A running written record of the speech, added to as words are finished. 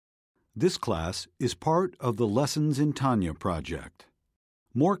This class is part of the Lessons in Tanya project.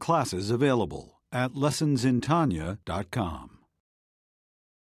 More classes available at lessonsintanya.com.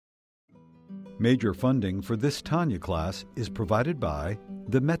 Major funding for this Tanya class is provided by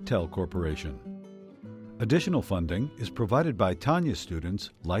the Mettel Corporation. Additional funding is provided by Tanya students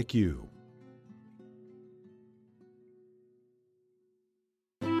like you.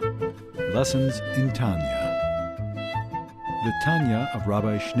 Lessons in Tanya. The Tanya of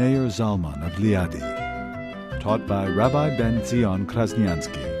Rabbi Schneur Zalman of Liadi, taught by Rabbi Ben Zion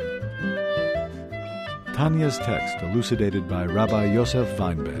Krasniansky. Tanya's text elucidated by Rabbi Yosef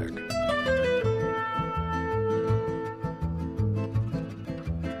Weinberg.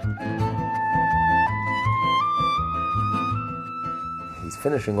 He's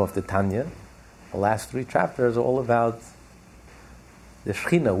finishing off the Tanya. The last 3 chapters are all about the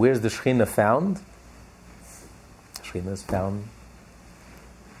Shechina. Where's the Shechina found? Shechina is found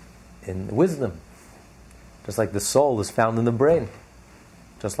in wisdom. Just like the soul is found in the brain.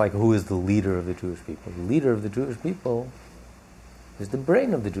 Just like who is the leader of the Jewish people? The leader of the Jewish people is the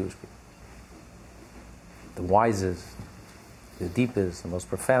brain of the Jewish people. The wisest, the deepest, the most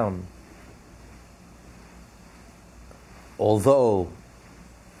profound. Although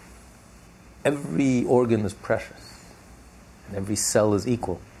every organ is precious and every cell is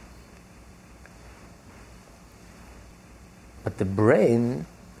equal, but the brain,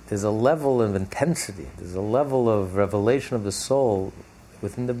 there's a level of intensity, there's a level of revelation of the soul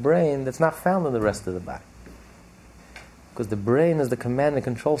within the brain that's not found in the rest of the body. Because the brain is the command and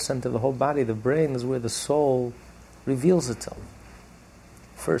control center of the whole body. The brain is where the soul reveals itself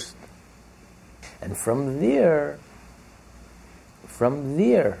first. And from there,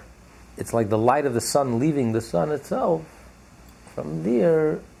 it's like the light of the sun leaving the sun itself. From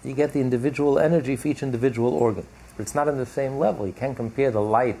there, you get the individual energy for each individual organ. But it's not in the same level. You can't compare the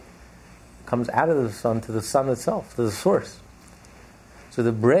light that comes out of the sun to the sun itself, to the source. So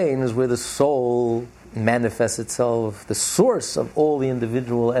the brain is where the soul manifests itself, the source of all the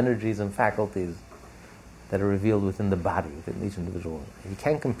individual energies and faculties that are revealed within the body, within each individual. You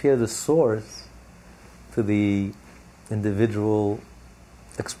can't compare the source to the individual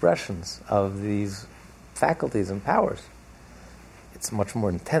expressions of these faculties and powers. It's much more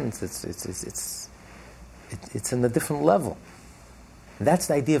intense. It's in a different level. And that's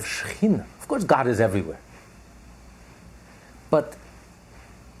the idea of Shechina. Of course, God is everywhere. But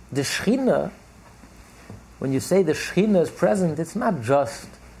the Shechina, when you say the Shechina is present, it's not just,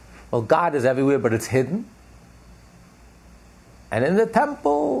 well, God is everywhere, but it's hidden. And in the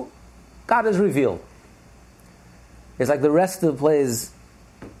temple, God is revealed. It's like the rest of the place,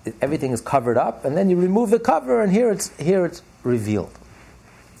 everything is covered up, and then you remove the cover, and here it's revealed.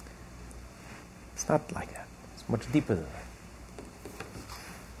 It's not like that. It's much deeper than that.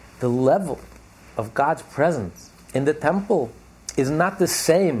 The level of God's presence in the temple is not the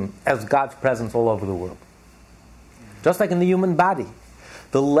same as God's presence all over the world. Just like in the human body,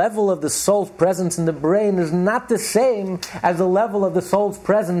 the level of the soul's presence in the brain is not the same as the level of the soul's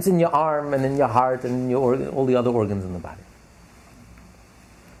presence in your arm and in your heart and in your all the other organs in the body.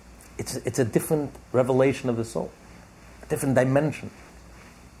 It's a different revelation of the soul, a different dimension,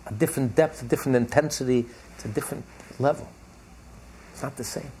 a different depth, a different intensity. It's a different level. It's not the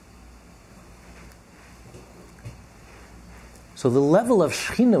same. So the level of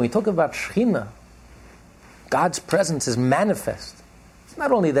Shechina, we talk about Shechina, God's presence is manifest. It's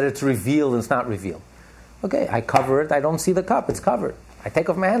not only that it's revealed and it's not revealed. Okay, I cover it, I don't see the cup, it's covered. I take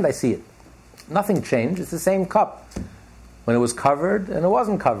off my hand, I see it. Nothing changed, it's the same cup. When it was covered and it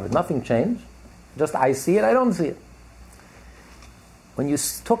wasn't covered, nothing changed. Just I see it, I don't see it. When you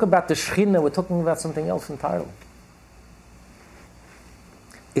talk about the Shechina, we're talking about something else entirely.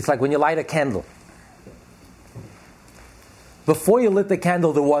 It's like when you light a candle. Before you lit the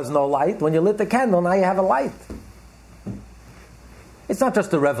candle, there was no light. When you lit the candle, now you have a light. It's not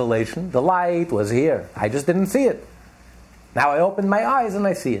just a revelation. The light was here. I just didn't see it. Now I open my eyes and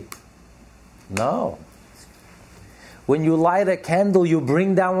I see it. No. When you light a candle, you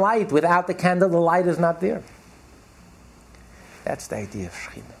bring down light. Without the candle, the light is not there. That's the idea of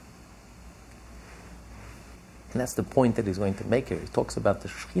Shechina. And that's the point that he's going to make here. He talks about the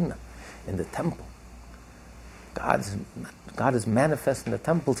Shechina in the temple. God is manifest in the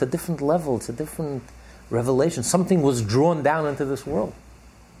temple. It's a different level. It's a different revelation. Something was drawn down into this world.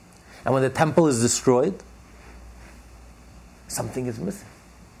 And when the temple is destroyed, something is missing.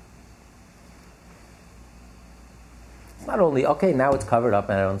 It's not only, okay, now it's covered up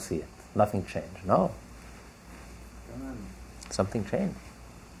and I don't see it. Nothing changed. No. Something changed.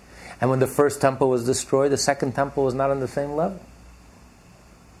 And when the first temple was destroyed, the second temple was not on the same level.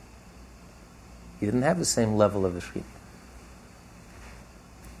 He didn't have the same level of the Shekhinah.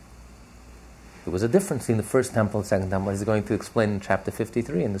 There was a difference between the first temple and the second temple. He's going to explain in chapter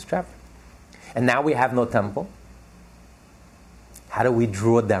 53 in this chapter. And now we have no temple. How do we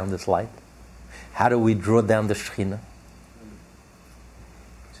draw down this light? How do we draw down the Shekhinah?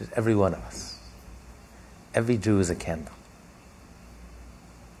 It's just every one of us. Every Jew is a candle.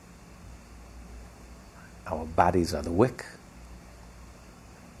 Our bodies are the wick.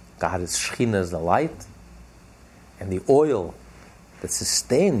 God is Shekhinah, is the light. And the oil that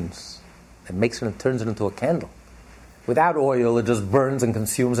sustains, that makes it and turns it into a candle. Without oil, it just burns and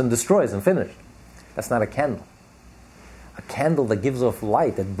consumes and destroys and finished. That's not a candle. A candle that gives off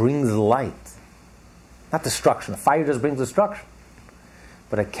light, that brings light. Not destruction. A fire just brings destruction.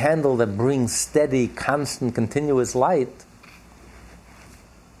 But a candle that brings steady, constant, continuous light,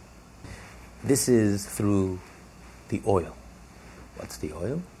 this is through the oil. What's the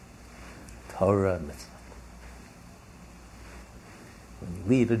oil? Torah and mitzvah. When you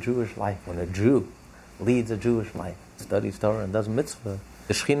lead a Jewish life, when a Jew leads a Jewish life, studies Torah and does mitzvah,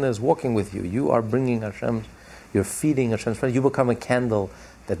 the Shekhinah is walking with you. You are bringing Hashem's, you're feeding Hashem's presence. You become a candle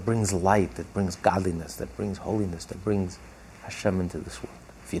that brings light, that brings godliness, that brings holiness, that brings Hashem into this world.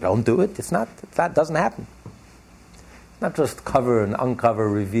 If you don't do it, that doesn't happen. It's not just cover and uncover,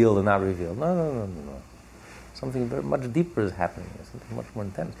 reveal and not reveal. No. Something very much deeper is happening. Something much more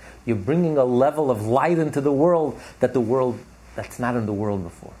intense. You're bringing a level of light into the world that's not in the world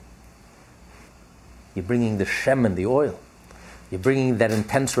before. You're bringing the Shem and the oil. You're bringing that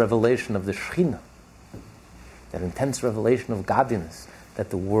intense revelation of the Shekhinah, that intense revelation of godliness, that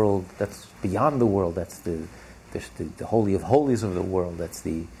the world, that's beyond the world, that's the holy of holies of the world, that's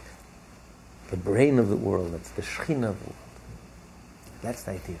the brain of the world, that's the Shekhinah of the world. That's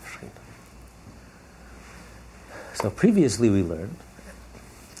the idea of Shekhinah. So previously we learned,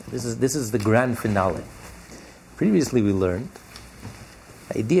 this is the grand finale. Previously we learned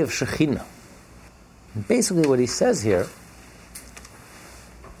the idea of Shekhinah. And basically what he says here,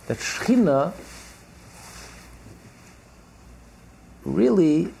 that Shekhinah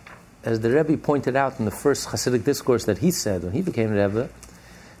really, as the Rebbe pointed out in the first Hasidic discourse that he said when he became Rebbe,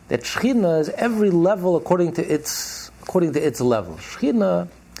 that Shekhinah is every level according to its level. Shekhinah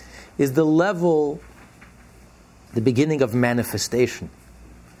is the level, the beginning of manifestation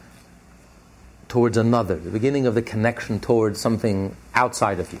towards another, the beginning of the connection towards something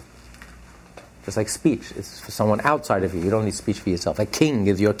outside of you. Just like speech is for someone outside of you. You don't need speech for yourself. A king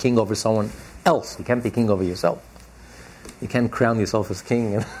is you're king over someone else. You can't be king over yourself. You can't crown yourself as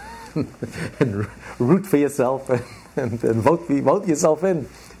king and root for yourself and vote yourself in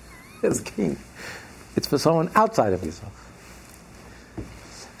as king. It's for someone outside of yourself.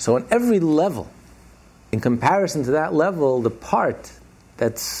 So on every level, in comparison to that level, the part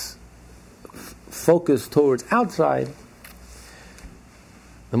that's focused towards outside,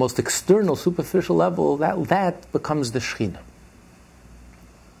 the most external, superficial level, that becomes the Shekhinah.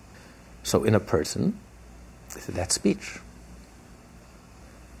 So in a person, that's speech.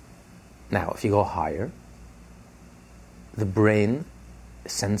 Now, if you go higher, the brain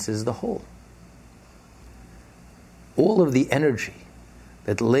senses the whole. All of the energy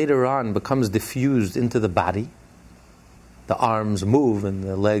that later on becomes diffused into the body, the arms move and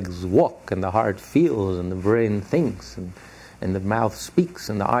the legs walk and the heart feels and the brain thinks and the mouth speaks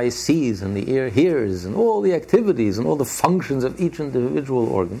and the eye sees and the ear hears and all the activities and all the functions of each individual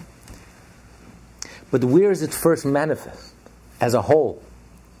organ. But where is it first manifest? As a whole,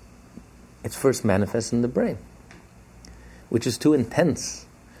 it's first manifest in the brain, which is too intense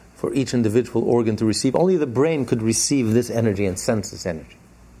for each individual organ to receive. Only the brain could receive this energy and sense this energy.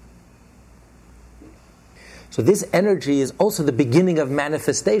 So this energy is also the beginning of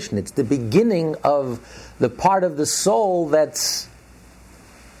manifestation. It's the beginning of the part of the soul that's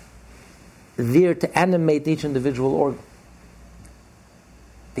there to animate each individual organ.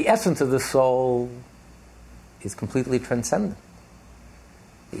 The essence of the soul is completely transcendent.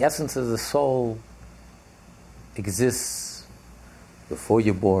 The essence of the soul exists before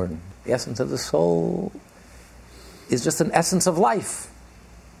you're born. The essence of the soul is just an essence of life.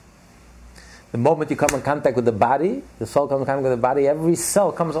 The moment you come in contact with the body, the soul comes in contact with the body, every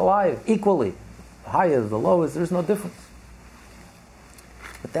cell comes alive equally. The highest, the lowest, there's no difference.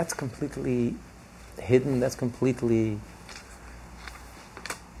 But that's completely hidden, that's completely...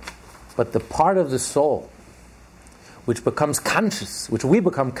 But the part of the soul which becomes conscious, which we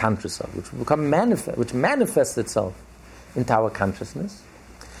become conscious of, which manifests itself into our consciousness.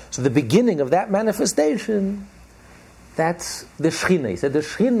 So the beginning of that manifestation, that's the Shekhinah. He said the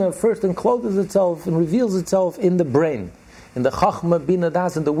Shekhinah first encloses itself and reveals itself in the brain, in the Chachma, Bina,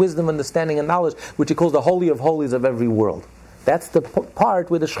 Das, in the wisdom, understanding, and knowledge, which he calls the Holy of Holies of every world. That's the part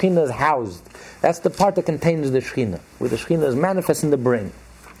where the Shekhinah is housed. That's the part that contains the Shekhinah, where the Shekhinah is manifest in the brain.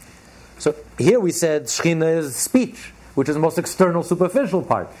 So here we said Shekhinah is speech, which is the most external, superficial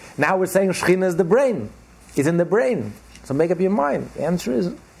part. Now we're saying Shekhinah is the brain, is in the brain. So make up your mind. The answer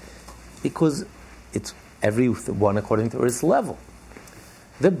is because it's everyone according to its level.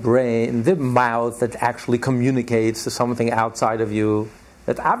 The brain, the mouth that actually communicates to something outside of you,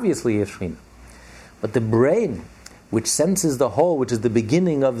 that obviously is Shekhinah. But the brain, which senses the whole, which is the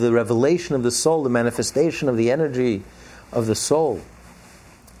beginning of the revelation of the soul, the manifestation of the energy of the soul,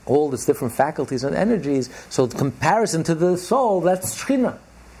 all its different faculties and energies, so the comparison to the soul, that's Shekhinah.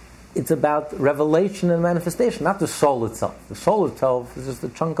 It's about revelation and manifestation, not the soul itself. The soul itself is just a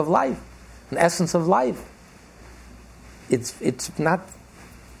chunk of life, an essence of life. It's not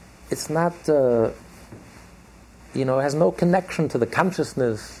it has no connection to the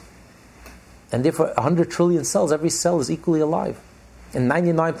consciousness, and therefore 100 trillion cells, every cell is equally alive. And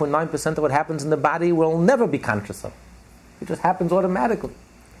 99.9% of what happens in the body will never be conscious of. It just happens automatically.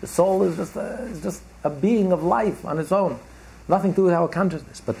 The soul is just a being of life on its own. Nothing to do with our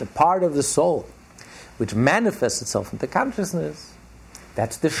consciousness. But the part of the soul which manifests itself into consciousness,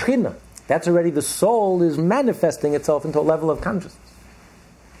 that's the Shekhinah. That's already the soul is manifesting itself into a level of consciousness.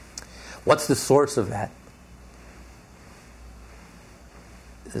 What's the source of that?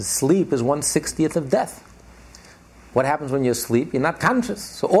 Sleep is 1/60th of death. What happens when you sleep? You're not conscious.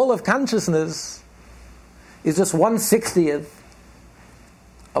 So all of consciousness is just 1/60th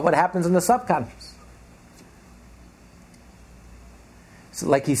of what happens in the subconscious. So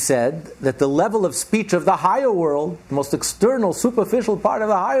like he said, that the level of speech of the higher world, the most external, superficial part of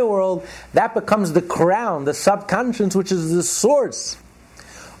the higher world, that becomes the crown, the subconscious, which is the source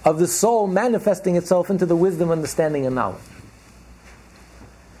of the soul manifesting itself into the wisdom, understanding, and knowledge.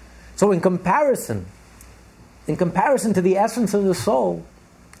 So in comparison to the essence of the soul,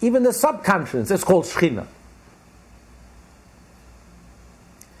 even the subconscious is called Shekhinah.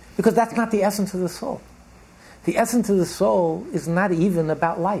 Because that's not the essence of the soul. The essence of the soul is not even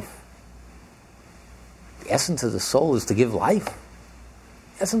about life. The essence of the soul is to give life.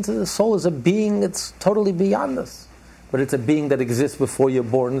 The essence of the soul is a being that's totally beyond us. But it's a being that exists before you're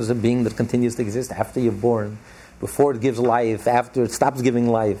born. It's a being that continues to exist after you're born. Before it gives life, after it stops giving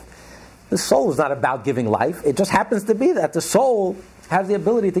life. The soul is not about giving life. It just happens to be that the soul has the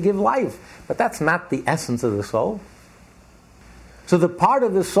ability to give life. But that's not the essence of the soul. So the part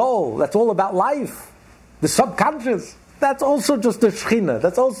of the soul that's all about life, the subconscious, that's also just the Shekhinah.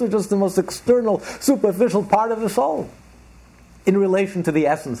 That's also just the most external, superficial part of the soul in relation to the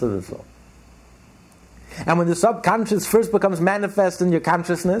essence of the soul. And when the subconscious first becomes manifest in your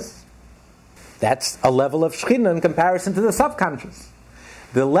consciousness, that's a level of Shekhinah in comparison to the subconscious.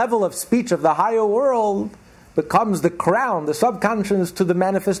 The level of speech of the higher world becomes the crown, the subconscious, to the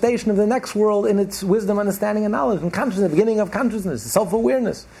manifestation of the next world in its wisdom, understanding, and knowledge. And consciousness, the beginning of consciousness,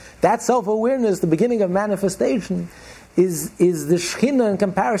 self-awareness. That self-awareness, the beginning of manifestation, is the Shekhinah in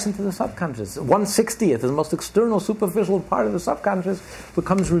comparison to the subconscious. 1/60th, the most external, superficial part of the subconscious,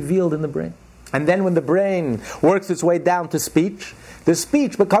 becomes revealed in the brain. And then when the brain works its way down to speech, the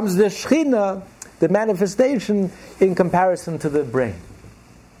speech becomes the Shekhinah, the manifestation in comparison to the brain,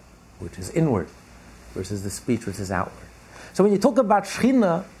 which is inward, versus the speech which is outward. So when you talk about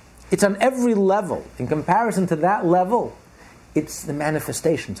Shekhinah, it's on every level. In comparison to that level, it's the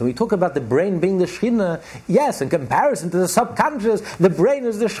manifestation. So when you talk about the brain being the Shekhinah, yes, in comparison to the subconscious, the brain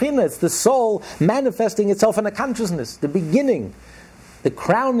is the Shekhinah. It's the soul manifesting itself in a consciousness, the beginning, the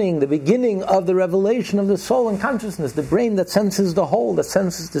crowning, the beginning of the revelation of the soul and consciousness, the brain that senses the whole, that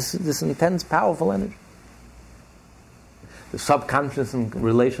senses this intense, powerful energy. The subconscious in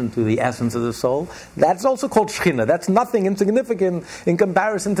relation to the essence of the soul, that's also called Shekhinah. That's nothing insignificant in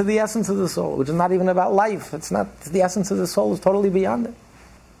comparison to the essence of the soul, which is not even about life. It's not, the essence of the soul is totally beyond it.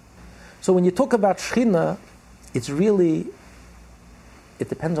 So when you talk about Shekhinah, it's really, it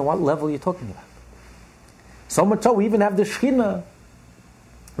depends on what level you're talking about. So much so, we even have the Shekhinah.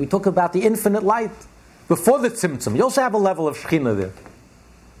 We talk about the infinite light before the Tzimtzum. You also have a level of Shekhinah there.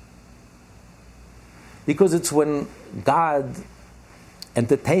 Because it's when God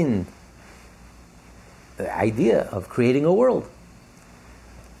entertained the idea of creating a world.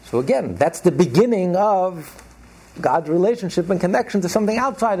 So again, that's the beginning of God's relationship and connection to something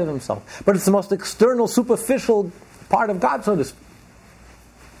outside of himself. But it's the most external, superficial part of God, so to speak.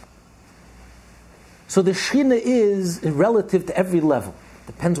 So the Shekhinah is relative to every level.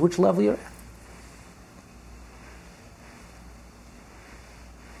 Depends which level you're at.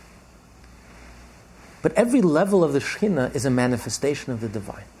 But every level of the Shekhinah is a manifestation of the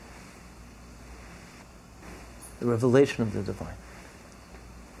divine. The revelation of the divine.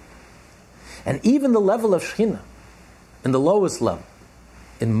 And even the level of Shekhinah, in the lowest level,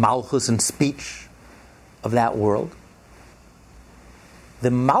 in Malchus and speech of that world, the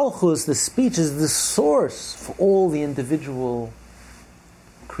Malchus, the speech, is the source for all the individual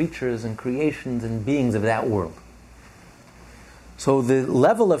creatures and creations and beings of that world. So the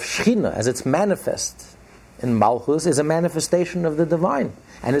level of Shekhinah, as it's manifest in Malchus, is a manifestation of the divine.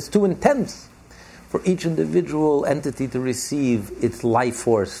 And it's too intense for each individual entity to receive its life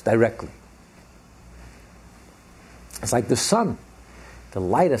force directly. It's like the sun. The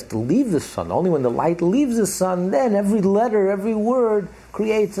light has to leave the sun. Only when the light leaves the sun, then every letter, every word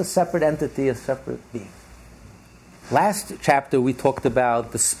creates a separate entity, a separate being. Last chapter we talked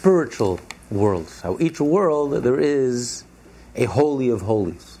about the spiritual worlds. How each world there is a holy of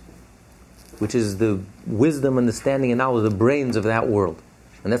holies, which is the wisdom, understanding, and knowledge, the brains of that world.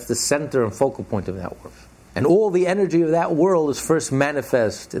 And that's the center and focal point of that world. And all the energy of that world is first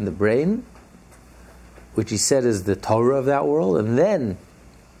manifest in the brain, which he said is the Torah of that world, and then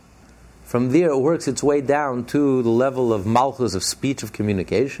from there it works its way down to the level of Malchus, of speech, of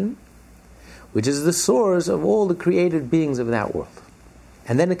communication, which is the source of all the created beings of that world.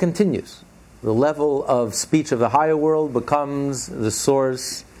 And then it continues. The level of speech of the higher world becomes the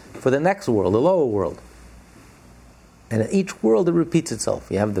source for the next world, the lower world. And in each world it repeats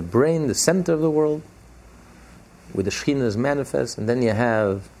itself. You have the brain, the center of the world, where the Shekhinah is manifest, and then you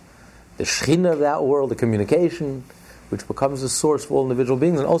have the Shekhinah of that world, the communication, which becomes the source for all individual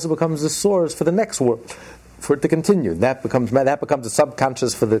beings, and also becomes the source for the next world, for it to continue. That becomes the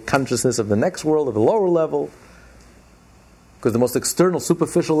subconscious for the consciousness of the next world, of the lower level, because the most external,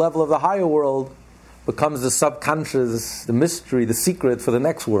 superficial level of the higher world becomes the subconscious, the mystery, the secret for the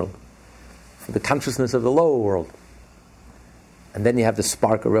next world, for the consciousness of the lower world. And then you have the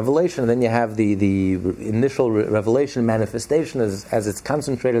spark of revelation, and then you have the initial revelation manifestation as it's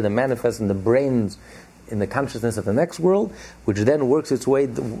concentrated and manifests in the brains, in the consciousness of the next world, which then works its way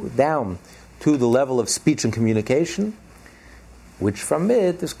down to the level of speech and communication, which from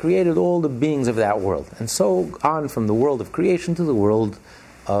it has created all the beings of that world. And so on from the world of creation to the world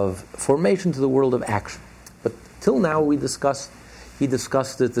of formation to the world of action. But till now he discussed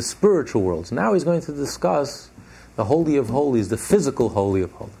the spiritual worlds. Now he's going to discuss the Holy of Holies, the physical Holy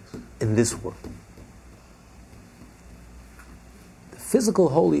of Holies in this world. The physical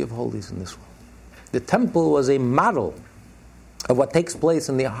Holy of Holies in this world. The temple was a model of what takes place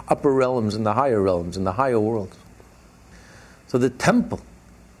in the upper realms, in the higher realms, in the higher worlds. So the temple,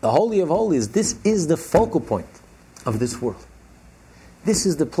 the Holy of Holies, this is the focal point of this world. This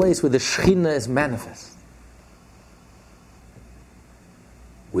is the place where the Shekhinah is manifest.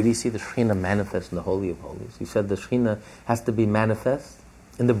 Where do you see the Shekhinah manifest in the Holy of Holies? He said the Shekhinah has to be manifest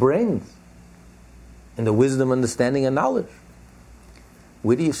in the brains, in the wisdom, understanding, and knowledge.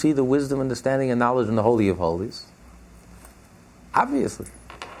 Where do you see the wisdom, understanding, and knowledge in the Holy of Holies? Obviously.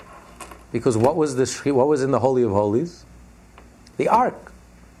 Because what was in the Holy of Holies? The Ark.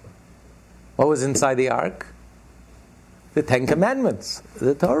 What was inside the Ark? The Ten Commandments,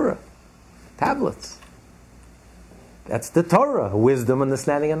 the Torah, tablets. That's the Torah, wisdom,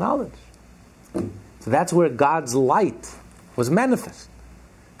 understanding, and knowledge. So that's where God's light was manifest.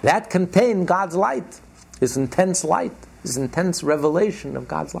 That contained God's light, His intense light, His intense revelation of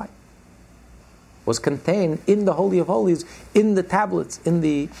God's light was contained in the Holy of Holies, in the tablets, in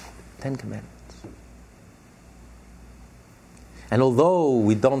the Ten Commandments. And although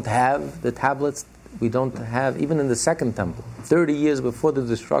we don't have the tablets, we don't have, even in the second temple, 30 years before the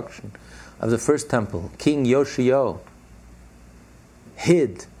destruction of the first temple, King Yoshio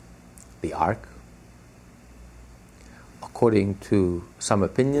hid the ark, according to some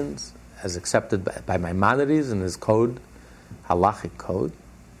opinions, as accepted by Maimonides in his code, halachic code.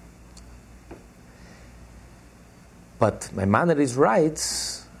 But Maimonides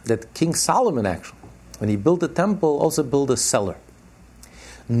writes that King Solomon actually, when he built the temple, also built a cellar,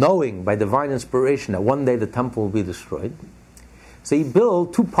 knowing by divine inspiration that one day the temple will be destroyed. So he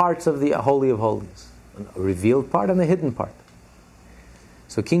built two parts of the Holy of Holies, a revealed part and a hidden part.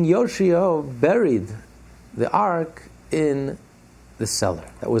 So King Yoshio buried the ark in the cellar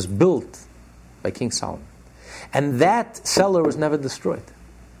that was built by King Solomon. And that cellar was never destroyed.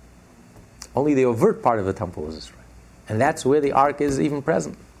 Only the overt part of the temple was destroyed. And that's where the ark is even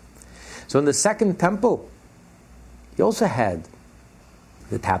present. So in the second temple, he also had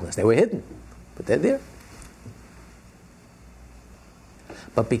the tablets. They were hidden, but they're there.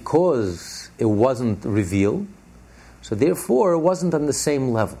 But because it wasn't revealed, so therefore it wasn't on the same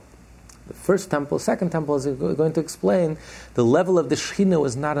level. The first temple, second temple, is going to explain, the level of the Shekhinah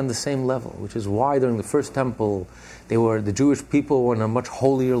was not on the same level, which is why during the first temple, the Jewish people were on a much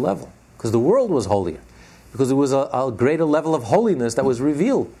holier level, because the world was holier, because it was a greater level of holiness that was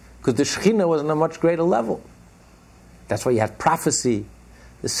revealed, because the Shekhinah was on a much greater level. That's why you had prophecy.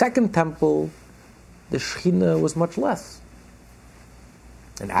 The second temple, the Shekhinah was much less.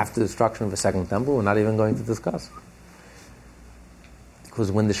 And after the destruction of the second temple, we're not even going to discuss. Because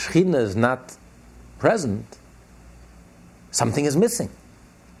when the Shekhinah is not present, something is missing.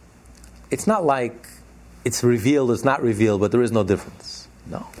 It's not like it's revealed, it's not revealed, but there is no difference.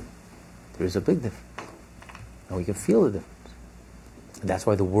 No. There is a big difference. And we can feel the difference. And that's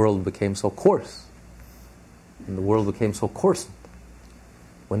why the world became so coarse. And the world became so coarsened.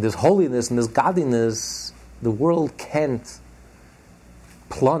 When there's holiness and there's godliness, the world can't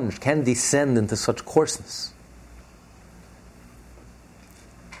plunge, can't descend into such coarseness.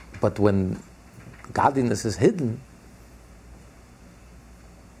 But when godliness is hidden,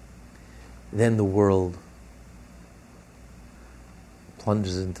 then the world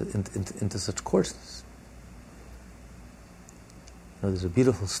plunges into such coarseness. You know, there's a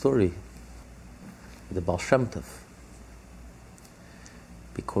beautiful story with the Baal Shem Tov,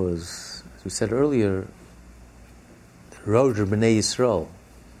 because, as we said earlier, the Rosh B'nai Yisrael,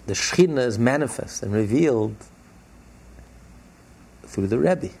 the Shekhinah is manifest and revealed through the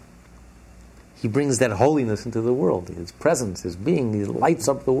Rebbe. He brings that holiness into the world. His presence, his being, he lights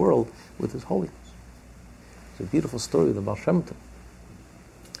up the world with his holiness. It's a beautiful story of the Baal Shem Tov.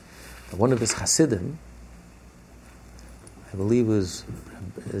 One of his Hasidim, I believe it was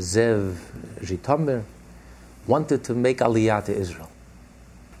Zev Zhitomer, wanted to make Aliyah to Israel.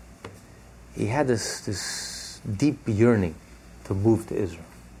 He had this deep yearning to move to Israel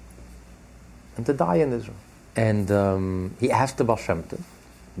and to die in Israel. And he asked the Baal Shem Tov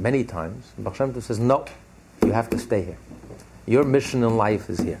many times. The Baal Shem Tov says, no, you have to stay here. Your mission in life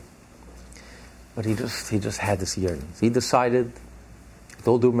is here. But he just had this yearning. So he decided, with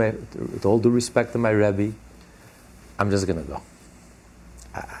all due respect to my Rebbe, I'm just going to go.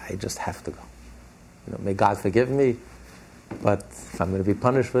 I just have to go. You know, may God forgive me, but if I'm going to be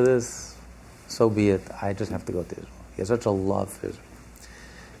punished for this, so be it. I just have to go to Israel. He has such a love for Israel.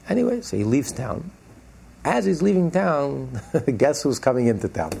 Anyway, so he leaves town. As he's leaving town, guess who's coming into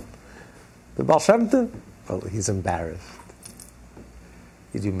town? The Baal Shem Tov? Well, he's embarrassed.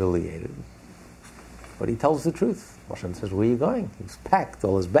 He's humiliated. But he tells the truth. Baal Shem Tov says, where are you going? He's packed,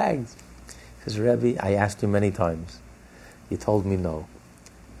 all his bags. He says, Rebbe, I asked you many times. You told me no.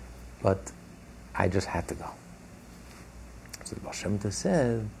 But I just had to go. So the Baal Shem Tov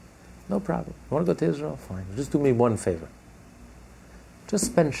said, no problem. You want to go to Israel? Fine. Just do me one favor. Just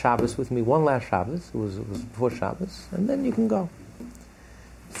spend Shabbos with me, one last Shabbos. It was before Shabbos, and then you can go.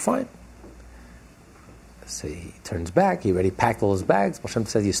 Fine. So he turns back. He already packed all his bags. Baal Shem Tov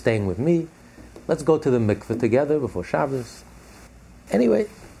says, you're staying with me. Let's go to the mikveh together before Shabbos. Anyway,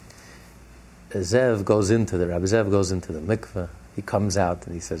 Rabbi Zev goes into the mikveh. He comes out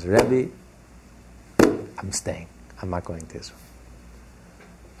and he says, Rebbe, I'm staying. I'm not going to Israel.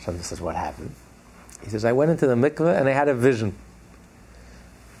 Shem Tov says, what happened? He says, I went into the mikveh and I had a vision.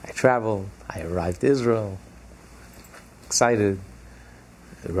 I traveled. I arrived to Israel. Excited.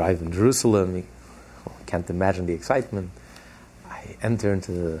 Arrived in Jerusalem. You can't imagine the excitement. I enter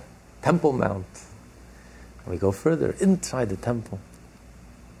into the Temple Mount. And we go further inside the temple.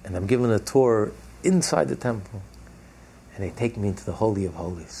 And I'm given a tour inside the temple. And they take me into the Holy of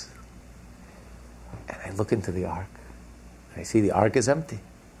Holies. And I look into the ark. And I see the ark is empty.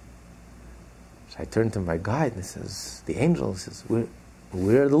 So I turn to my guide and he says, the angel says,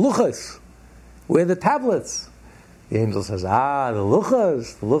 where are the luchas? Where are the tablets? The angel says, the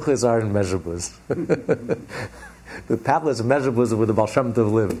luchas. The luchas are in Mezhebuz. The tablets of Mezhebuz are where the Baal Shem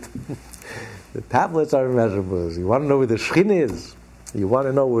Tov lived. The tablets are in Mezhebuz. You want to know where the Shekhinah is? You want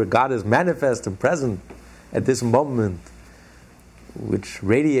to know where God is manifest and present at this moment, which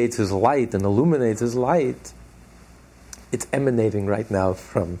radiates His light and illuminates His light? It's emanating right now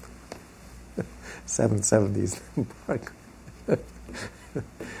from 770s Park.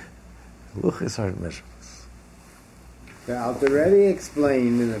 Luchas are in Mezhebuz. The Alter Rebbe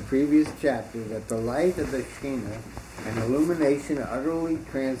explained in the previous chapter that the light of the Shekhinah, an illumination utterly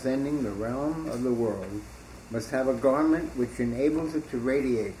transcending the realm of the world, must have a garment which enables it to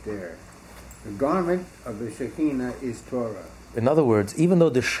radiate there. The garment of the Shekhinah is Torah. In other words, even though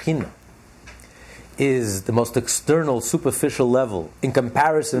the Shekhinah is the most external, superficial level in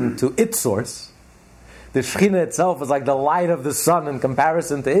comparison to its source, the Shekhinah itself is like the light of the sun in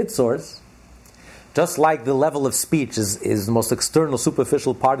comparison to its source. Just like the level of speech is the most external,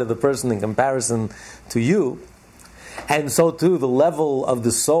 superficial part of the person in comparison to you, and so too the level of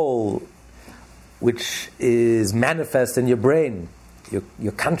the soul, which is manifest in your brain,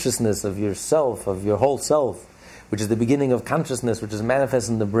 your consciousness of yourself, of your whole self, which is the beginning of consciousness, which is manifest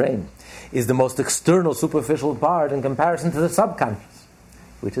in the brain, is the most external, superficial part in comparison to the subconscious,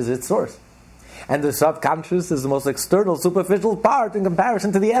 which is its source. And the subconscious is the most external, superficial part in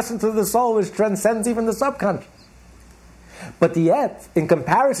comparison to the essence of the soul, which transcends even the subconscious. But yet, in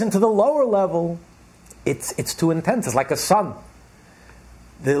comparison to the lower level, it's too intense. It's like a sun.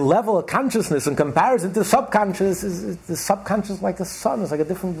 The level of consciousness in comparison to subconscious is the subconscious like a sun. It's like a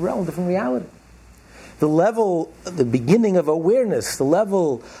different realm, different reality. The level, the beginning of awareness, the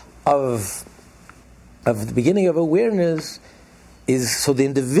level of the beginning of awareness is, so the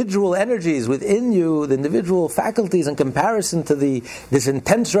individual energies within you, the individual faculties in comparison to this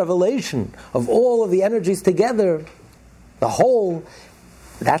intense revelation of all of the energies together, the whole,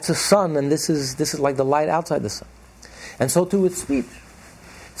 that's a sun, and this is like the light outside the sun. And so too with speech.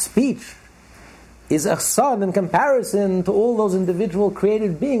 Speech is a sun in comparison to all those individual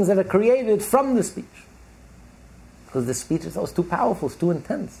created beings that are created from the speech. Because the speech is too powerful, it's too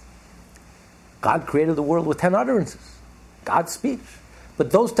intense. God created the world with 10 utterances. God's speech.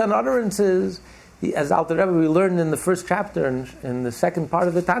 But those 10 utterances, as Alter Rebbe we learned in the first chapter and in the second part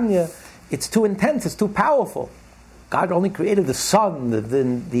of the Tanya, it's too intense, it's too powerful. God only created the sun,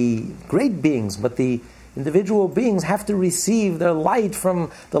 the great beings, but the individual beings have to receive their light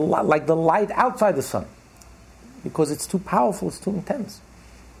from the light outside the sun, because it's too powerful, it's too intense.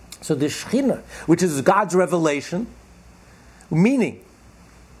 So the Shekhinah, which is God's revelation, meaning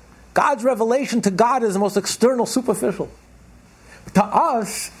God's revelation to God is the most external, superficial. To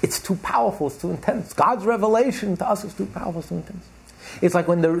us, it's too powerful, it's too intense. God's revelation to us is too powerful, it's too intense. It's like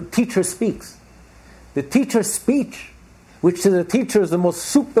when the teacher speaks. The teacher's speech, which to the teacher is the most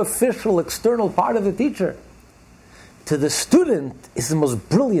superficial, external part of the teacher, to the student is the most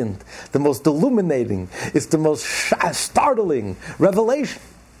brilliant, the most illuminating, it's the most startling revelation.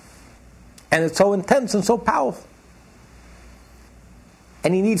 And it's so intense and so powerful.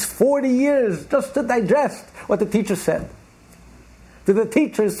 And he needs 40 years just to digest what the teacher said. To the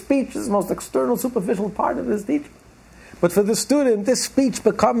teacher's speech is the most external, superficial part of his teaching. But for the student, this speech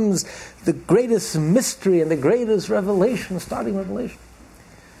becomes the greatest mystery and the greatest revelation, starting revelation.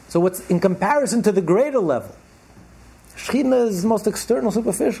 So what's in comparison to the greater level, Shekhinah is the most external,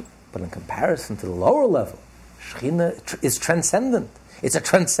 superficial. But in comparison to the lower level, Shekhinah is transcendent. It's a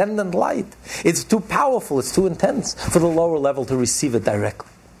transcendent light. It's too powerful, it's too intense for the lower level to receive it directly.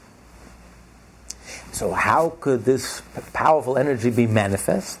 So how could this powerful energy be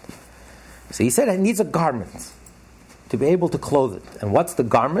manifest? So he said it needs a garment to be able to clothe it. And what's the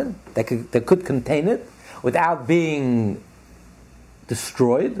garment that could contain it without being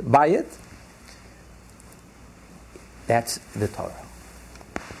destroyed by it? That's the Torah.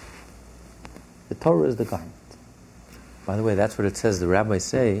 The Torah is the garment. By the way, that's what it says. The rabbis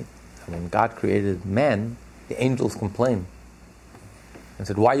say, when God created man, the angels complained and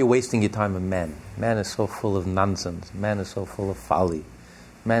said, why are you wasting your time on man? Man is so full of nonsense. Man is so full of folly.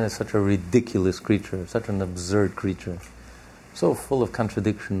 Man is such a ridiculous creature, such an absurd creature, so full of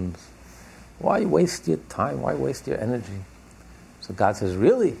contradictions. Why waste your time? Why waste your energy? So God says,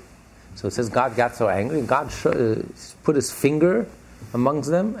 really? So it says God got so angry, God put his finger amongst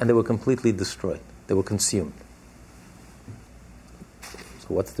them, and they were completely destroyed. They were consumed. So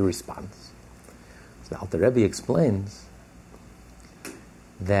what's the response? So the Alter Rebbe explains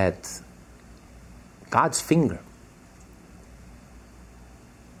that God's finger,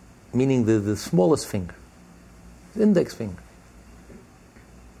 meaning the smallest finger, the index finger,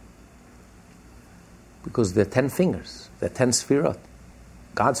 because there are 10 fingers, there are 10 sfirot.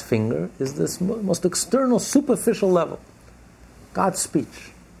 God's finger is the most external, superficial level. God's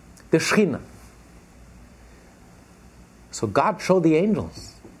speech, the Shekhinah. So God showed the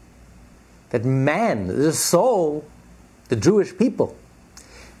angels that man, the soul, the Jewish people,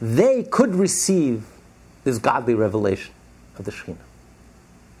 they could receive this godly revelation of the Shekhinah.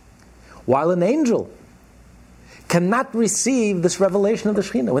 While an angel cannot receive this revelation of the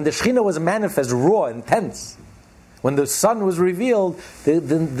Shekhinah. When the Shekhinah was manifest, raw, intense, when the sun was revealed,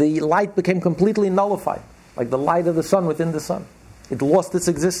 the light became completely nullified, like the light of the sun within the sun. It lost its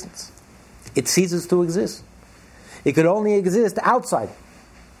existence. It ceases to exist. It could only exist outside.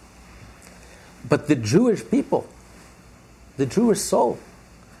 But the Jewish people, the Jewish soul,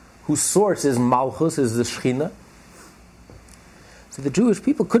 whose source is Malchus, is the Shekhinah, so the Jewish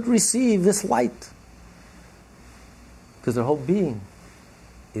people could receive this light, because their whole being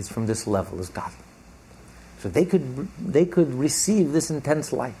is from this level, is godly. So they could receive this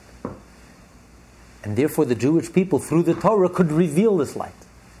intense light. And therefore the Jewish people, through the Torah, could reveal this light.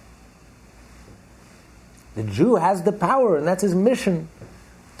 The Jew has the power, and that's his mission,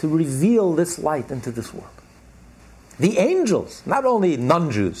 to reveal this light into this world. The angels, not only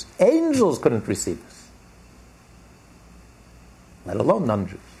non-Jews, angels couldn't receive this. Let alone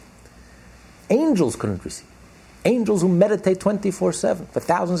non-Jews. Angels couldn't receive it. Angels who meditate 24/7 for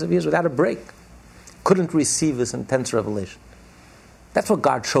thousands of years without a break couldn't receive this intense revelation. That's what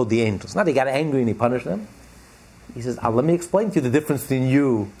God showed the angels. Not he got angry and he punished them. He says, let me explain to you the difference between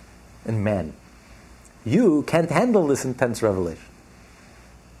you and man. You can't handle this intense revelation.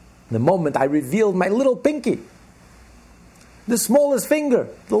 The moment I revealed my little pinky, the smallest finger,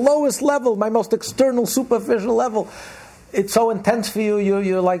 the lowest level, my most external, superficial level, it's so intense for you,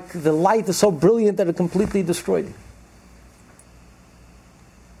 you're like, the light is so brilliant that it completely destroyed you.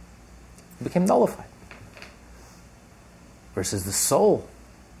 It became nullified. Versus the soul,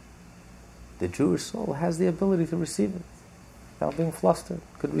 the Jewish soul has the ability to receive it without being flustered.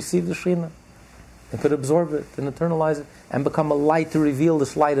 Could receive the Shekhinah, and could absorb it and internalize it and become a light to reveal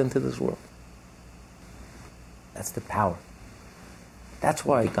this light into this world. That's the power. That's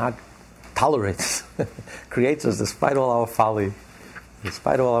why God tolerates, creates us despite all our folly,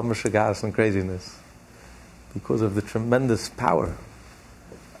 despite all our mishagas and craziness, because of the tremendous power,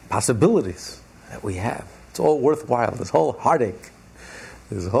 possibilities that we have. It's all worthwhile. This whole heartache,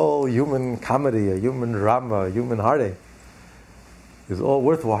 this whole human comedy, a human drama, a human heartache, is all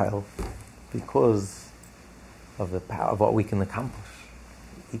worthwhile because of the power of what we can accomplish.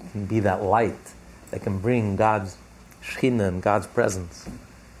 We can be that light that can bring God's Shekhinah and God's presence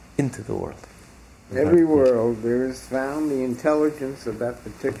into the world. Every world there is found the intelligence of that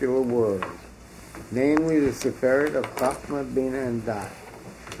particular world, namely the Sephirot of Chachma, Bina, and Dat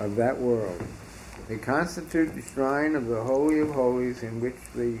of that world. They constitute the shrine of the Holy of Holies in which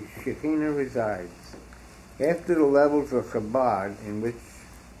the Shekhinah resides. After the levels of Chabad in which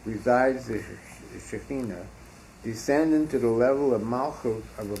resides the Shekhinah descend into the level of Malchut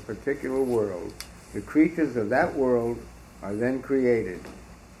of a particular world, the creatures of that world are then created.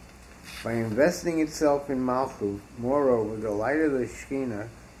 By investing itself in Malchut, moreover, the light of the Shekhinah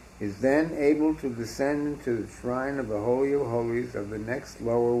is then able to descend into the shrine of the Holy of Holies of the next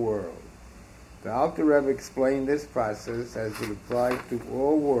lower world. The Alter Rebbe explained this process as it applies to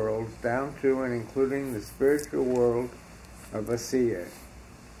all worlds, down to and including the spiritual world of Asiya.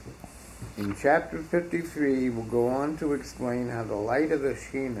 In chapter 53, he will go on to explain how the light of the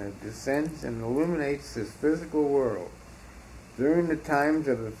Shekhinah descends and illuminates this physical world. During the times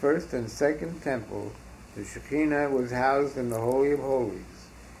of the first and second temple, the Shekhinah was housed in the Holy of Holies.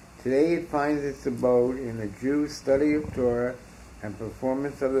 Today it finds its abode in the Jew's study of Torah and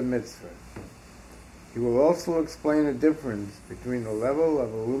performance of the mitzvah. He will also explain the difference between the level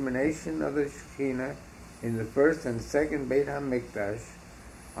of illumination of the Shekhinah in the first and second Beit HaMikdash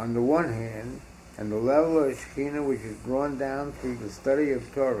on the one hand, and the level of Shekhinah which is drawn down through the study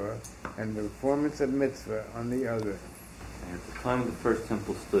of Torah and the performance of mitzvah on the other. At the time of the first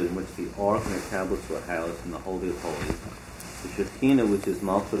temple stood, in which the Ark and the tablets were housed in the Holy of Holies, the Shekhinah, which is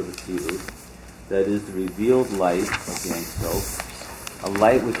Malchut of Atzilus, that is the revealed light of the Ein Sof, a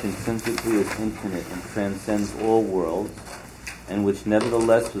light which intrinsically is infinite and transcends all worlds, and which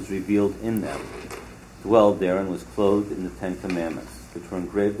nevertheless was revealed in them, dwelled there and was clothed in the Ten Commandments, which were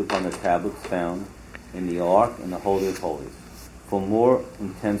engraved upon the tablets found in the Ark and the Holy of Holies, for more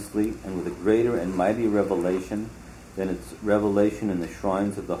intensely and with a greater and mightier revelation than its revelation in the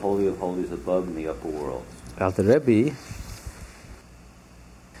shrines of the Holy of Holies above in the upper worlds. Alter Rebbe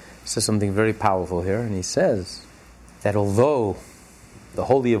says something very powerful here, and he says that although the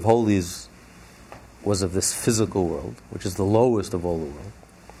Holy of Holies was of this physical world, which is the lowest of all the world,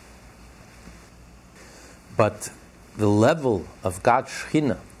 but the level of God's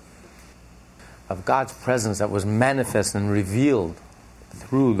Shekhinah, of God's presence that was manifest and revealed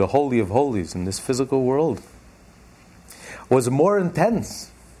through the Holy of Holies in this physical world, was more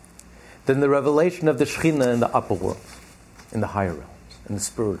intense than the revelation of the Shekhinah in the upper worlds, in the higher realms, in the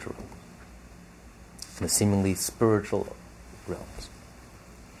spiritual realms, in the seemingly spiritual realms.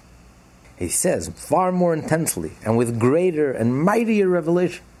 He says, far more intensely and with greater and mightier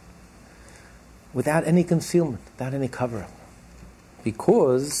revelation, without any concealment, without any cover-up,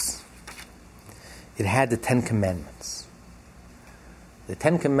 because it had the Ten Commandments. The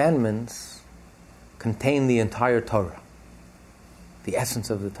Ten Commandments contain the entire Torah, the essence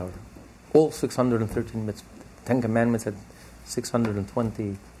of the Torah. All 613 mitzvahs. The Ten Commandments had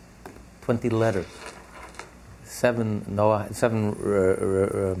 620 letters. 7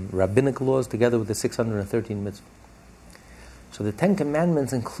 rabbinic laws together with the 613 mitzvahs. So the 10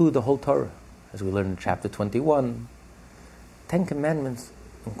 Commandments include the whole Torah, as we learn in chapter 21. 10 Commandments,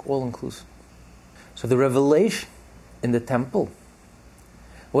 all inclusive. So the revelation in the temple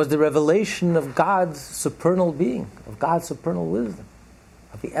was the revelation of God's supernal being, of God's supernal wisdom,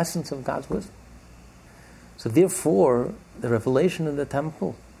 of the essence of God's wisdom. So therefore, the revelation in the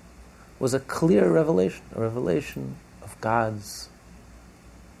temple was a clear revelation, a revelation of God's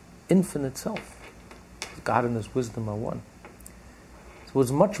infinite self. God and His wisdom are one. So it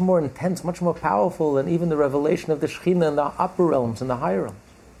was much more intense, much more powerful than even the revelation of the Shekhinah in the upper realms and the higher realms.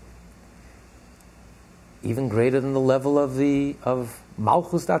 Even greater than the level of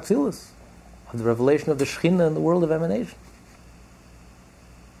Malchus Atzilus, of the revelation of the Shekhinah in the world of emanation.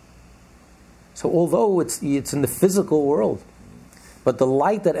 So although it's in the physical world, but the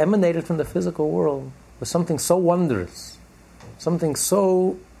light that emanated from the physical world was something so wondrous, something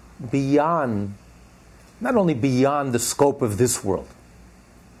so beyond, not only beyond the scope of this world,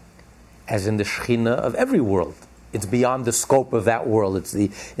 as in the Shekhinah of every world. It's beyond the scope of that world. It's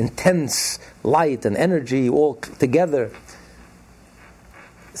the intense light and energy all together.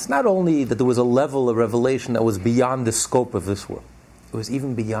 It's not only that there was a level of revelation that was beyond the scope of this world. It was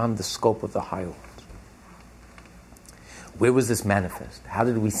even beyond the scope of the higher world. Where was this manifest? How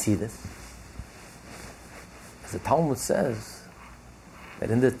did we see this? As the Talmud says,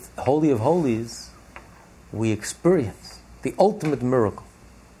 that in the Holy of Holies, we experience the ultimate miracle,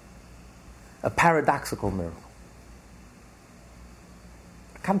 a paradoxical miracle,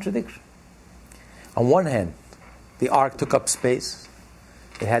 a contradiction. On one hand, the ark took up space.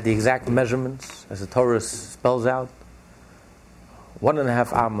 It had the exact measurements, as the Torah spells out,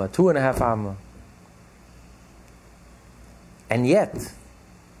 1.5 amma, 2.5 amma. And yet,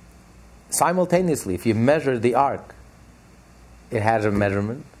 simultaneously, if you measured the ark, it has a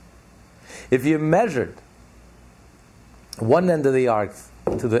measurement. If you measured one end of the ark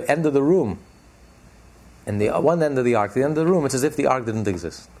to the end of the room, and the one end of the ark to the end of the room, it's as if the ark didn't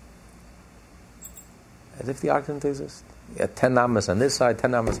exist. As if the ark didn't exist. You had 10 ammas on this side,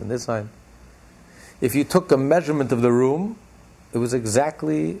 10 ammas on this side. If you took a measurement of the room, it was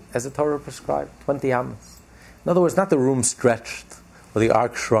exactly as the Torah prescribed, 20 ammas. In other words, not the room stretched or the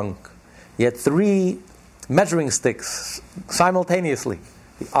ark shrunk. You had 3 measuring sticks simultaneously.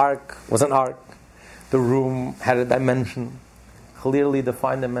 The ark was an ark. The room had a dimension, clearly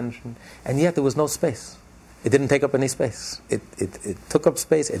defined dimension, and yet there was no space. It didn't take up any space. It took up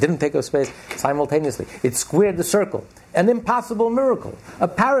space, it didn't take up space simultaneously. It squared the circle. An impossible miracle, a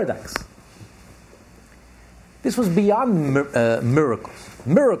paradox. This was beyond miracles.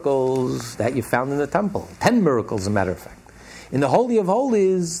 Miracles that you found in the temple. 10 miracles, as a matter of fact. In the Holy of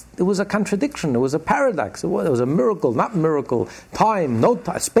Holies, there was a contradiction, there was a paradox. There was a miracle, not miracle. Time, no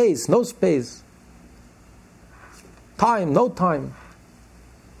time. Space, no space. Time, no time.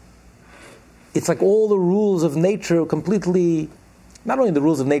 It's like all the rules of nature completely, not only the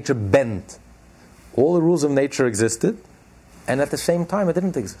rules of nature bent, all the rules of nature existed, and at the same time it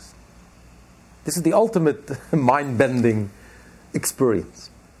didn't exist. This is the ultimate mind-bending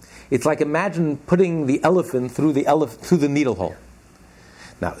experience. It's like, imagine putting the elephant through the needle hole.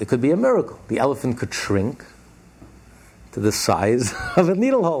 Now, it could be a miracle. The elephant could shrink to the size of a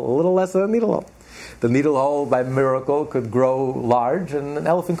needle hole, a little less than a needle hole. The needle hole, by miracle, could grow large and an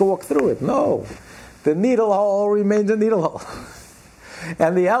elephant could walk through it. No. The needle hole remains a needle hole.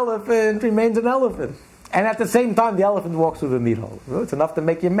 And the elephant remains an elephant. And at the same time, the elephant walks through the needle hole. It's enough to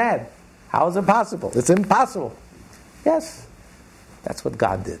make you mad. How is it possible? It's impossible. Yes. That's what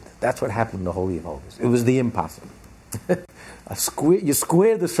God did. That's what happened in the Holy of Holies. It was the impossible. You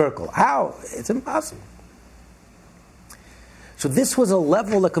square the circle. How? It's impossible. So this was a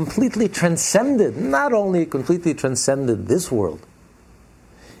level that completely transcended, not only completely transcended this world,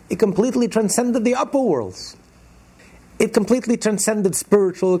 it completely transcended the upper worlds. It completely transcended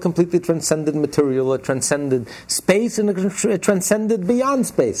spiritual, it completely transcended material, it transcended space, and it transcended beyond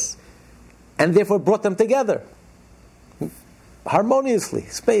space. And therefore brought them together. Harmoniously,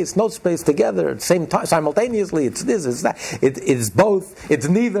 space, no space, together at the same time, simultaneously. It's this, it's that. It's both, it's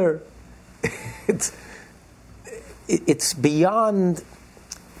neither. It's beyond.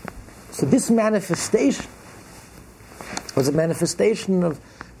 So this manifestation was a manifestation of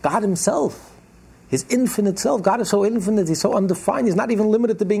God Himself, His infinite self. God is so infinite, He's so undefined, He's not even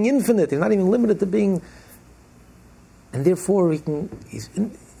limited to being infinite, He's not even limited to being, and therefore He's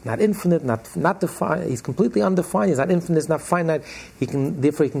not infinite, not defined, He's completely undefined, He's not infinite, He's not finite,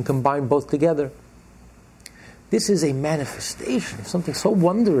 therefore He can combine both together. This is a manifestation of something so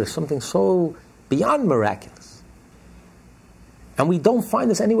wondrous, something so beyond miraculous. And we don't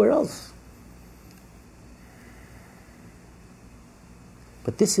find this anywhere else.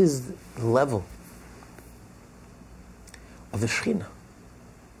 But this is the level of the Shekhinah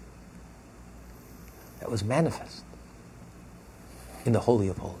that was manifest in the Holy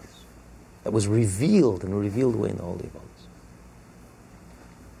of Holies, that was revealed in a revealed way in the Holy of Holies.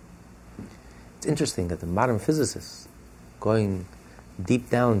 It's interesting that the modern physicists, going deep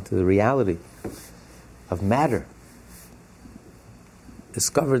down to the reality of matter,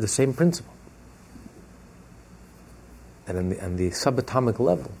 discovered the same principle. And on the subatomic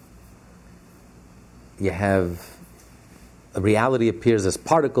level, you have a reality appears as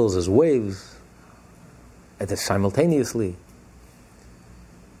particles, as waves, and simultaneously.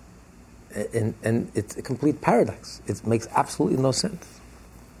 And it's a complete paradox. It makes absolutely no sense.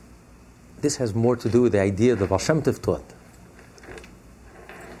 This has more to do with the idea that Baal Shem Tov taught,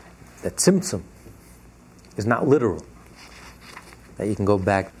 that Tzimtzum is not literal. That you can go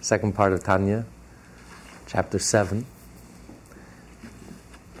back, second part of Tanya, chapter 7,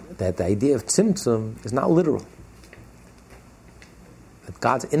 that the idea of Tzimtzum is not literal. That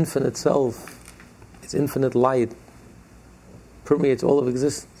God's infinite self, His infinite light, permeates all of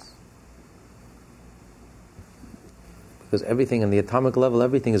existence. Because everything on the atomic level,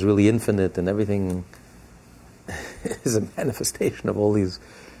 everything is really infinite, and everything is a manifestation of all these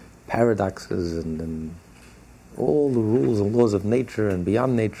paradoxes and all the rules and laws of nature and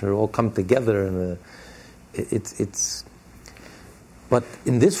beyond nature all come together, and it's. But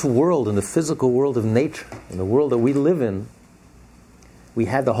in this world, in the physical world of nature, in the world that we live in, we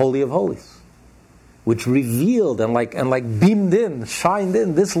had the Holy of Holies, which revealed and like beamed in, shined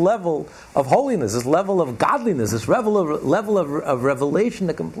in this level of holiness, this level of godliness, this level of revelation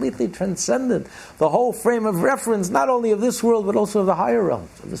that completely transcended the whole frame of reference, not only of this world, but also of the higher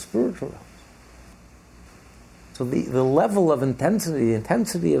realms, of the spiritual realms. So the level of intensity, the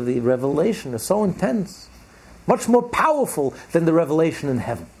intensity of the revelation is so intense, much more powerful than the revelation in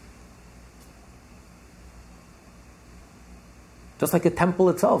heaven. Just like a temple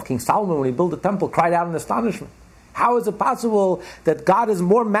itself, King Solomon, when he built the temple, cried out in astonishment. How is it possible that God is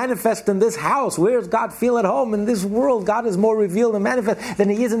more manifest in this house? Where does God feel at home? In this world, God is more revealed and manifest than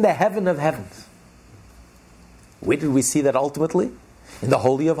He is in the heaven of heavens. Where did we see that ultimately? In the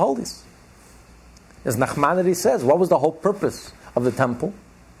Holy of Holies. As Nachmanides says, what was the whole purpose of the temple?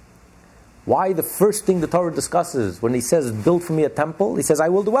 Why the first thing the Torah discusses when He says, build for me a temple, He says, I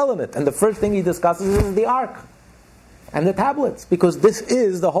will dwell in it. And the first thing He discusses is the ark and the tablets, because this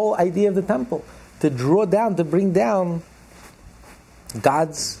is the whole idea of the temple, to draw down, to bring down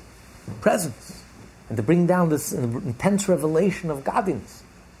God's presence, and to bring down this intense revelation of godliness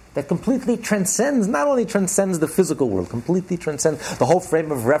that completely transcends, not only transcends the physical world, completely transcends the whole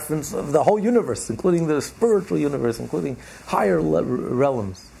frame of reference of the whole universe, including the spiritual universe, including higher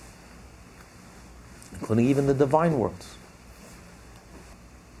realms, including even the divine worlds.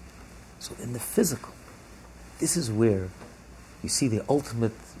 So in the physical, this is where you see the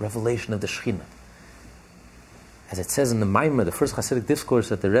ultimate revelation of the Shekhinah. As it says in the Maimah, the first Hasidic discourse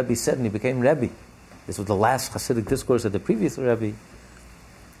that the Rebbe said, and he became Rebbe. This was the last Hasidic discourse that the previous Rebbe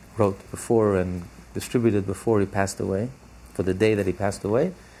wrote before and distributed before he passed away, for the day that he passed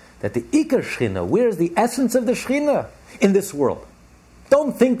away, that the Ikar Shekhinah, where is the essence of the Shekhinah in this world?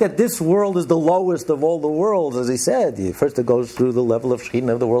 Don't think that this world is the lowest of all the worlds, as he said. First it goes through the level of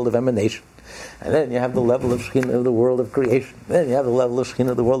Shekhinah of the world of emanation. And then you have the level of Shekhinah of the world of creation. Then you have the level of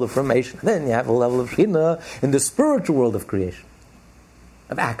Shekhinah of the world of formation. Then you have the level of Shekhinah in the spiritual world of creation,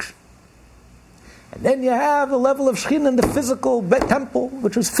 of action. And then you have the level of Shekhinah in the physical temple,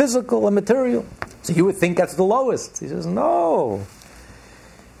 which was physical and material. So you would think that's the lowest. He says, no.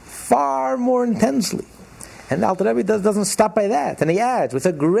 Far more intensely. And Alter Rebbe doesn't stop by that. And he adds, with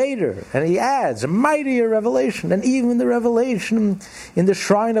a greater, and he adds, a mightier revelation, and even the revelation in the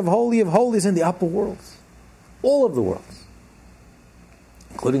shrine of Holies in the upper worlds. All of the worlds.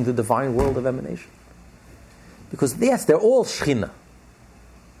 Including the divine world of emanation. Because yes, they're all Shekhinah.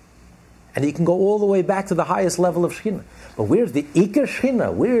 And you can go all the way back to the highest level of Shekhinah. But where's the Ikar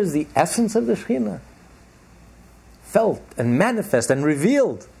Shekhinah? Where is the essence of the Shekhinah? Felt and manifest and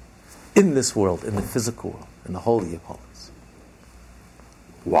revealed in this world, in the physical world, in the Holy of Holies.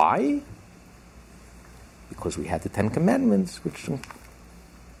 Why? Because we had the Ten Commandments, which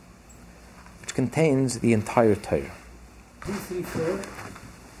contains the entire Torah. This refers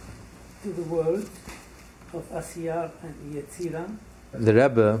to the words of Asiyah and Yetzirah. The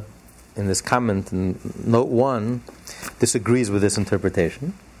Rebbe, in this comment in note 1, disagrees with this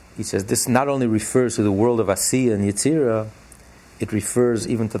interpretation. He says this not only refers to the world of Asiyah and Yetzirah it refers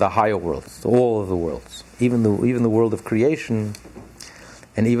even to the higher worlds, to all of the worlds, even the world of creation,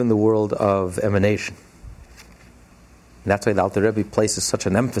 and even the world of emanation. And that's why the Alter Rebbe places such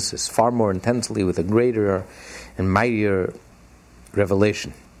an emphasis, far more intensely, with a greater and mightier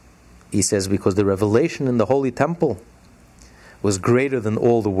revelation. He says, because the revelation in the Holy Temple was greater than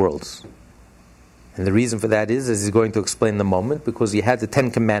all the worlds. And the reason for that is, as he's going to explain in a moment, because he had the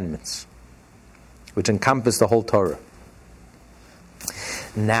 10 Commandments, which encompass the whole Torah.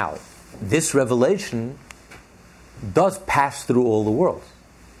 Now, this revelation does pass through all the worlds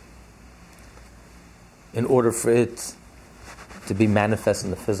in order for it to be manifest in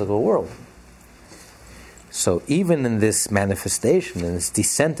the physical world. So even in this manifestation, in this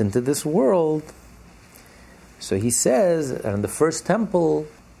descent into this world, so he says, in the first temple,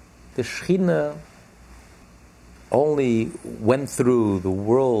 the Shekhinah only went through the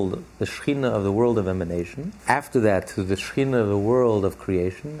world, the Shekhinah of the world of emanation, after that to the Shekhinah of the world of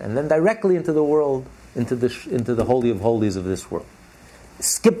creation, and then directly into the world, into the Holy of Holies of this world,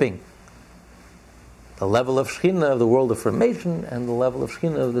 skipping the level of Shekhinah of the world of formation and the level of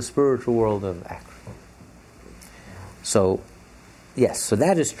Shekhinah of the spiritual world of action. So, yes, so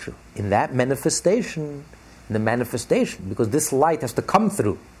that is true. In that manifestation, because this light has to come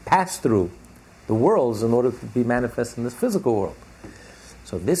through, pass through the worlds in order to be manifest in this physical world.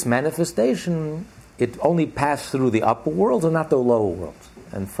 So this manifestation, it only passed through the upper worlds and not the lower worlds.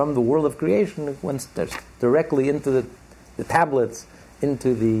 And from the world of creation, it went directly into the tablets,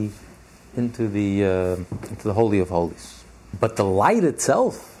 into the Holy of Holies. But the light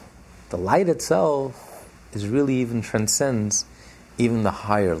itself is really even transcends even the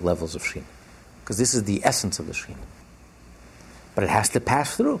higher levels of Shekhinah. Because this is the essence of the Shekhinah. But it has to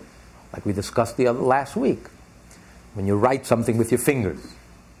pass through, like we discussed last week. When you write something with your fingers,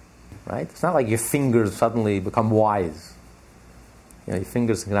 right? It's not like your fingers suddenly become wise. You know, your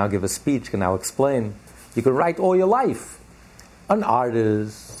fingers can now give a speech, can now explain. You can write all your life. An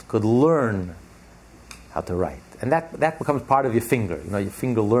artist could learn how to write. And that becomes part of your finger. You know, your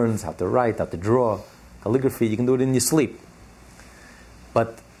finger learns how to write, how to draw. Calligraphy, you can do it in your sleep.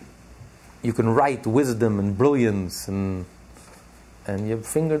 But you can write wisdom and brilliance, and your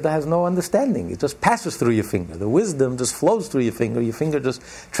finger has no understanding. It just passes through your finger. The wisdom just flows through your finger just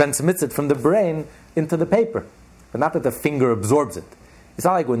transmits it from the brain into the paper. But not that the finger absorbs it. It's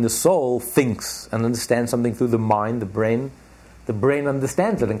not like when the soul thinks and understands something through the mind, the brain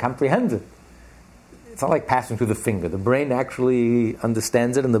understands it and comprehends it. It's not like passing through the finger. The brain actually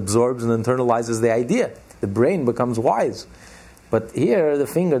understands it and absorbs and internalizes the idea. The brain becomes wise. But here, the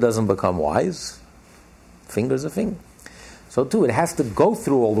finger doesn't become wise. Finger's a finger. So too, it has to go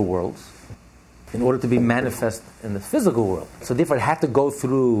through all the worlds in order to be manifest in the physical world. So therefore, it had to go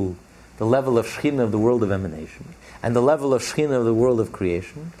through the level of Shekhinah of the world of emanation and the level of Shekhinah of the world of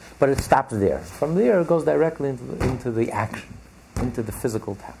creation. But it stops there. From there, it goes directly into the action, into the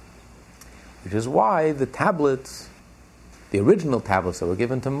physical tablet. Which is why the tablets, the original tablets that were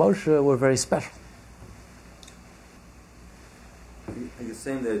given to Moshe, were very special. Are you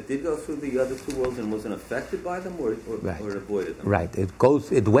saying that it did go through the other two worlds and wasn't affected by them, or Right. or avoided them? Right.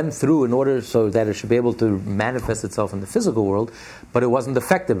 It went through in order so that it should be able to manifest itself in the physical world, but it wasn't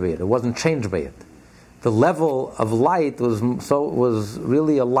affected by it. It wasn't changed by it. The level of light was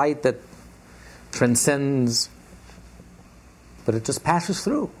really a light that transcends, but it just passes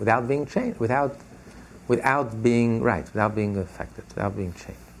through without being changed, without being affected, without being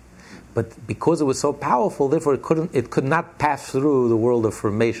changed. But because it was so powerful, therefore it could not pass through the world of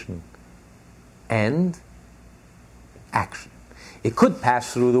formation and action. It could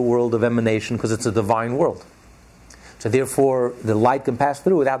pass through the world of emanation because it's a divine world. So therefore, the light can pass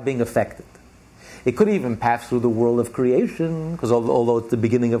through without being affected. It could even pass through the world of creation, because although it's the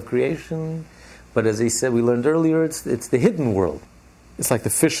beginning of creation, but as he said, we learned earlier, it's the hidden world. It's like the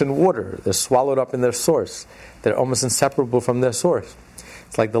fish in water. They're swallowed up in their source. They're almost inseparable from their source.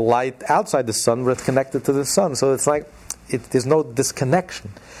 It's like the light outside the sun, but it's connected to the sun. So it's like there's no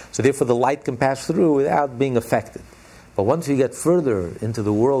disconnection. So therefore the light can pass through without being affected. But once you get further into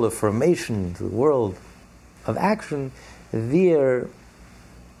the world of formation, into the world of action, there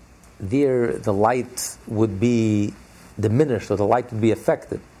the light would be diminished, or the light would be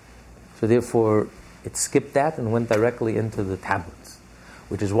affected. So therefore it skipped that and went directly into the tablets.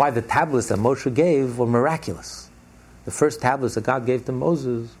 Which is why the tablets that Moshe gave were miraculous. The first tablets that God gave to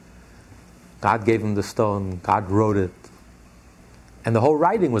Moses, God gave him the stone, God wrote it. And the whole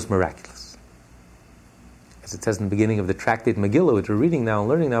writing was miraculous. As it says in the beginning of the tractate Megillah, which we're reading now and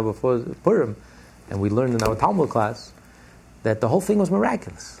learning now before Purim, and we learned in our Talmud class, that the whole thing was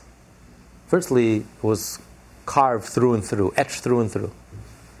miraculous. Firstly, it was carved through and through, etched through and through.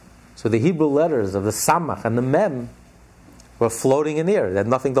 So the Hebrew letters of the Samach and the Mem were floating in the air. They had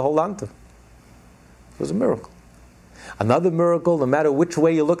nothing to hold on to. It was a miracle. Another miracle, no matter which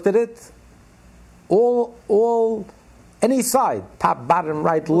way you looked at it, any side, top, bottom,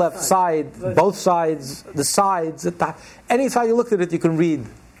 right, left, side, both sides, the sides, the top, any side you looked at it, you can read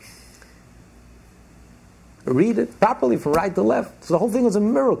it properly from right to left. So the whole thing was a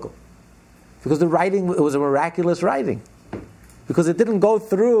miracle. Because the writing, it was a miraculous writing. Because it didn't go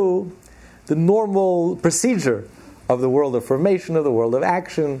through the normal procedure of the world of formation, of the world of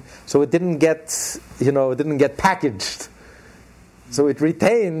action. So it didn't get packaged. So it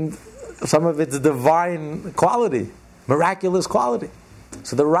retained some of its divine quality, miraculous quality.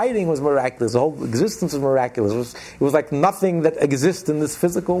 So the writing was miraculous. The whole existence was miraculous. It was like nothing that exists in this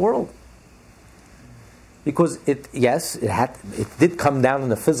physical world. Because it did come down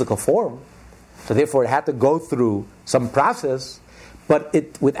in a physical form. So therefore it had to go through some process, but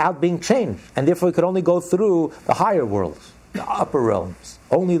it without being changed. And therefore it could only go through the higher worlds, the upper realms.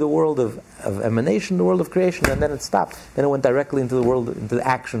 Only the world of emanation, the world of creation, and then it stopped. Then it went directly into the world, into the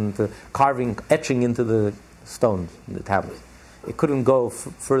action, to carving, etching into the stones, the tablets. It couldn't go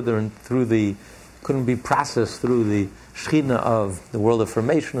further and couldn't be processed through the Shechina of the world of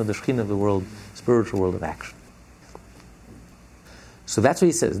formation, or the Shechina of the world, spiritual world of action. So that's what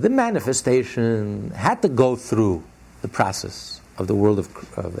he says. The manifestation had to go through the process of the world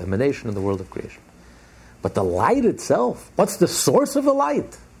of emanation and the world of creation. But the light itself, what's the source of the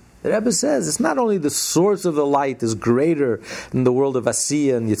light? The Rebbe says it's not only the source of the light is greater than the world of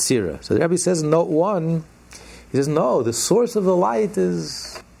Asiya and Yetzirah. So the Rebbe says in note 1, he says, no, the source of the light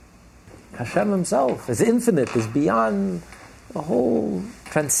is Hashem himself, is infinite, is beyond the whole,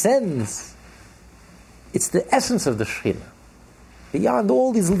 transcends. It's the essence of the Shekhinah, beyond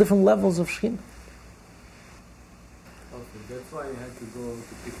all these different levels of Shekhinah. Okay, that's why you had to go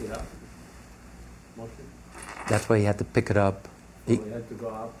to pick it up, Moshe? That's why he had to pick it up. He had to go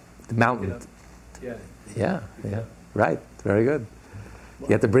up the mountain. Yeah. Yeah. Right. Very good.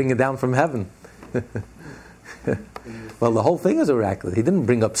 He had to bring it down from heaven. Well, the whole thing is miraculous. He didn't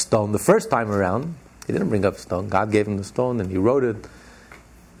bring up stone the first time around. He didn't bring up stone. God gave him the stone and he wrote it.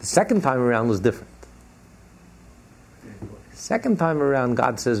 The second time around was different. Second time around,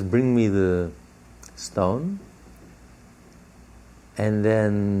 God says, bring me the stone. And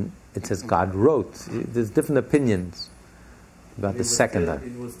then it says God wrote. There's different opinions about the second time.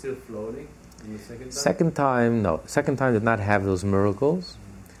 It was still floating in the second time? Second time, no. Second time did not have those miracles.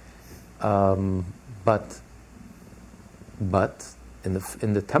 But in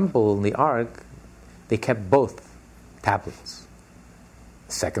the temple, in the ark, they kept both tablets.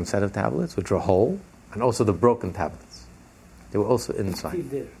 The second set of tablets, which were whole, and also the broken tablets. They were also inside.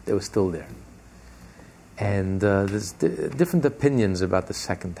 They were still there. And there's different opinions about the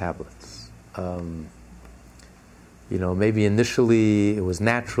second tablets. Maybe initially it was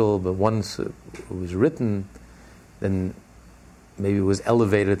natural, but once it was written, then maybe it was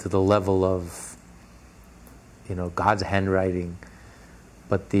elevated to the level of, God's handwriting.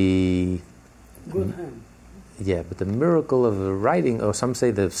 But good hand. Yeah, but the miracle of the writing, or some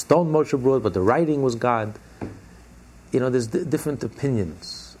say the stone Moshe brought, but the writing was God. There's different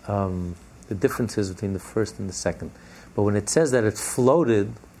opinions. The differences between the first and the second. But when it says that it's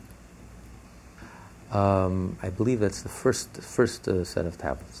floated, I believe that's the first set of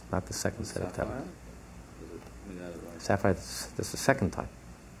tablets, not the second set of tablets. Sapphire, that's the second time.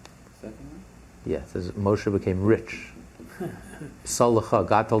 Second one? Yeah, it says Moshe became rich. Salacha,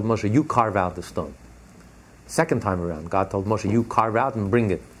 God told Moshe, you carve out the stone. Second time around, God told Moshe, you carve out and bring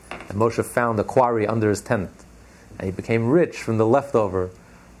it. And Moshe found a quarry under his tent. And he became rich from the leftover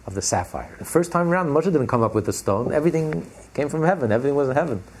of the sapphire. The first time around, Moshe didn't come up with the stone. Everything came from heaven. Everything was in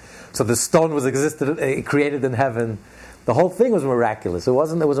heaven. So the stone was created in heaven. The whole thing was miraculous. It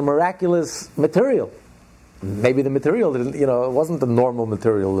was a miraculous material. Maybe the material didn't, it wasn't the normal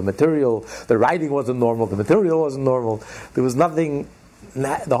material. The writing wasn't normal. The material wasn't normal. There was nothing.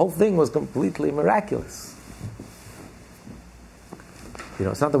 The whole thing was completely miraculous.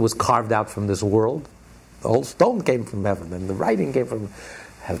 It's not that it was carved out from this world. The whole stone came from heaven, and the writing came from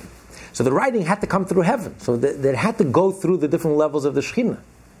heaven. So the writing had to come through heaven. So it had to go through the different levels of the Shekhinah,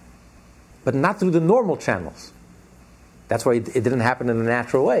 but not through the normal channels. That's why it didn't happen in a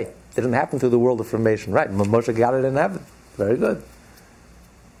natural way. It didn't happen through the world of formation. Right, Moshe got it in heaven. Very good.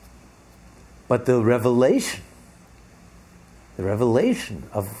 But the revelation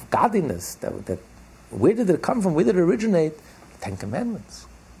of godliness, that where did it come from? Where did it originate? The Ten Commandments.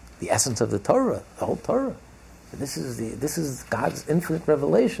 The essence of the Torah, the whole Torah. This is God's infinite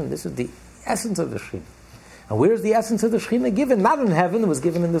revelation. This is the essence of the Shekhinah. And where is the essence of the Shekhinah given? Not in heaven, it was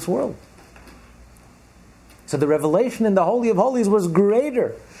given in this world. So the revelation in the Holy of Holies was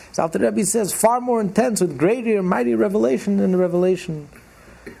greater. So Alter Rebbe says, far more intense, with greater and mighty revelation than the revelation.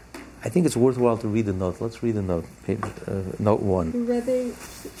 I think it's worthwhile to read the note. Let's read the note, note 1. The Rebbe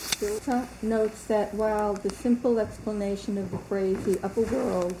notes that while the simple explanation of the phrase, the upper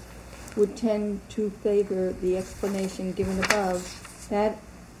world, would tend to favor the explanation given above, that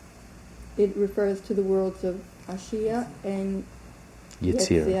it refers to the worlds of Ashia and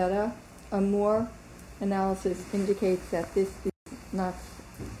Yetzirah. A more analysis indicates that this is not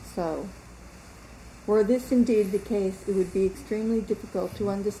so. Were this indeed the case, it would be extremely difficult to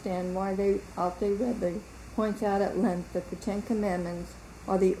understand why the Alter Rebbe points out at length that the Ten Commandments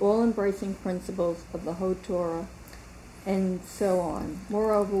are the all-embracing principles of the whole Torah, and so on.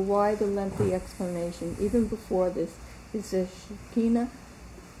 Moreover, why the lengthy explanation, even before this, is that Shekinah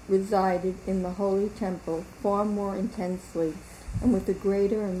resided in the Holy Temple far more intensely and with a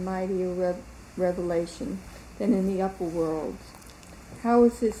greater and mightier revelation than in the upper worlds. How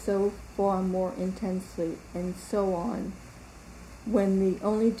is this so far more intensely, and so on, when the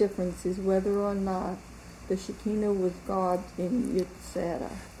only difference is whether or not the Shekinah was God in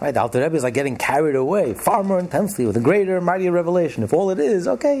Yetzirah? Right, the Alter Rebbe is like getting carried away far more intensely with a greater and mightier revelation. If all it is,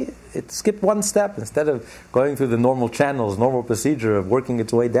 okay, it skipped one step. Instead of going through the normal channels, normal procedure of working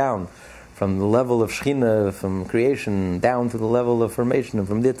its way down from the level of Shekhinah, from creation, down to the level of formation, and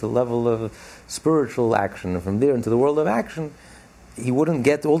from there to the level of spiritual action, and from there into the world of action, he wouldn't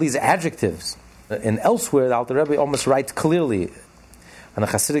get all these adjectives. And elsewhere, the Alter Rebbe almost writes clearly on a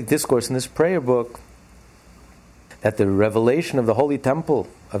Hasidic discourse in this prayer book that the revelation of the Holy Temple,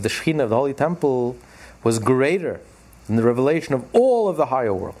 of the Shekhinah of the Holy Temple, was greater than the revelation of all of the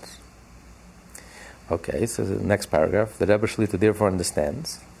higher worlds. Okay, so the next paragraph, the Rebbe Shlita therefore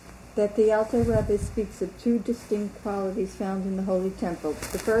understands that the Alter Rebbe speaks of two distinct qualities found in the Holy Temple.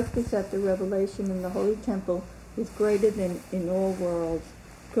 The first is that the revelation in the Holy Temple was greater than in all worlds,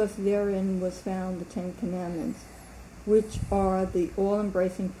 because therein was found the Ten Commandments, which are the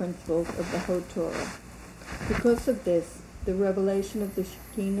all-embracing principles of the whole Torah. Because of this, the revelation of the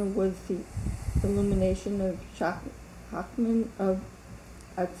Shekinah was the illumination of Chachman of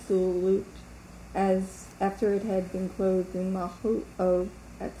Atzilut, as after it had been clothed in Malchut of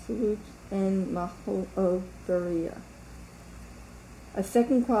Atzilut and Malchut of Beriah. A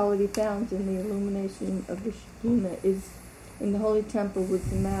second quality found in the illumination of the Shekinah is in the Holy Temple was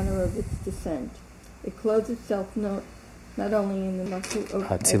the manner of its descent. It clothes itself not only in the Malchut of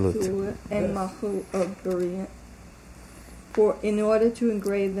Atzilut and Malchut of Beriah, for in order to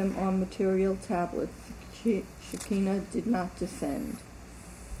engrave them on material tablets, Shekinah did not descend.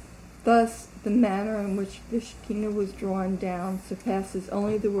 Thus, the manner in which the Shekinah was drawn down surpasses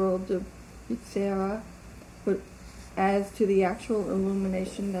only the world of Yetzirah, but as to the actual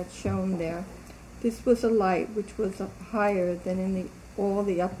illumination that's shown there, this was a light which was higher than in all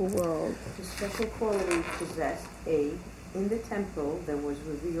the upper world. The special quality possessed A. In the temple there was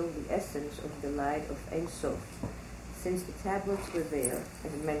revealed the essence of the light of Ein Sof, since the tablets were there,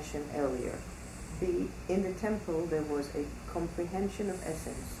 as mentioned earlier. B. In the temple there was a comprehension of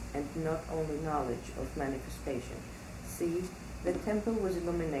essence, and not only knowledge of manifestation. C. The temple was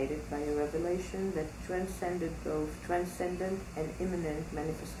illuminated by a revelation that transcended both transcendent and immanent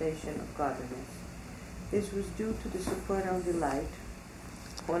manifestation of godliness. This was due to the supernal delight,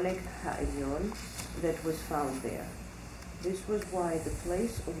 Oneg Ha'elyon, that was found there. This was why the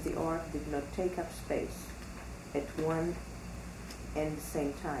place of the ark did not take up space at one and the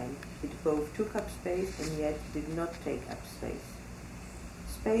same time. It both took up space and yet did not take up space.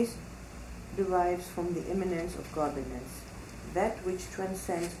 Space derives from the immanence of godliness. That which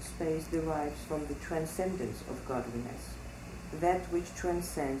transcends space derives from the transcendence of godliness. That which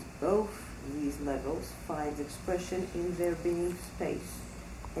transcends both these levels finds expression in there being space,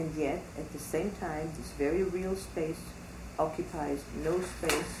 and yet at the same time this very real space occupies no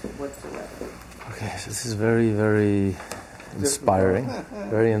space whatsoever. Okay, so this is very, very inspiring,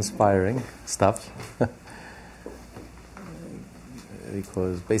 very inspiring stuff.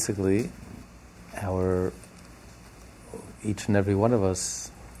 Because basically, each and every one of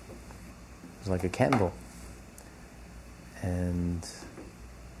us is like a candle, and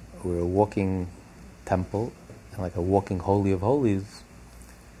we're a walking temple, and like a walking holy of holies,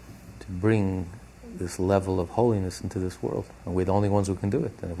 to bring this level of holiness into this world. And we're the only ones who can do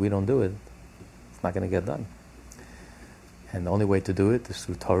it. And if we don't do it, it's not going to get done. And the only way to do it is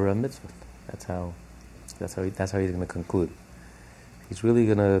through Torah and mitzvah. That's how he's going to conclude. He's really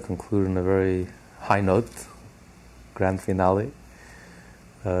going to conclude on a very high note, grand finale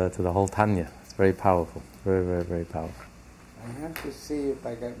to the whole Tanya. It's very powerful. Very, very, very powerful. I have to see if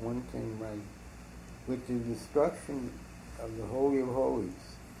I got one thing right. With the destruction of the Holy of Holies,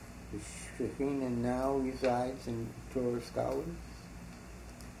 the Shekhinah now resides in Torah scholars?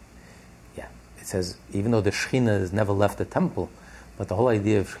 Yeah. It says, even though the Shekhinah has never left the temple, but the whole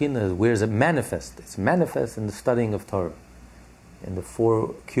idea of Shekhinah is where is it manifest? It's manifest in the studying of Torah, in the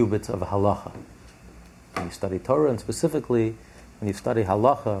 4 cubits of halacha. When you study Torah, and specifically when you study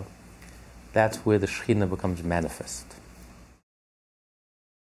halacha, that's where the Shekhinah becomes manifest.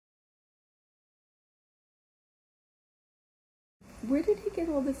 Where did he get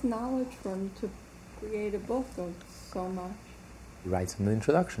all this knowledge from to create a book of so much? He writes in the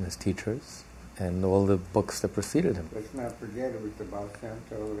introduction, his teachers, and all the books that preceded him. Let's not forget it was the Baal Shem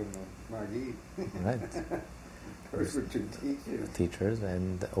Tov and the Magi. Right. Those were 2 teachers. Teachers,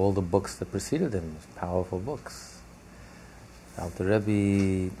 and all the books that preceded him, powerful books. Alter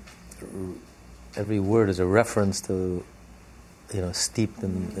Rebbe, every word is a reference to, steeped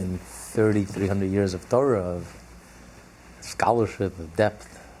in 300 years of Torah, of scholarship, of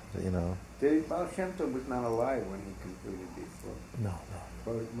depth, The Baal Shem Tov was not alive when he completed these books. No.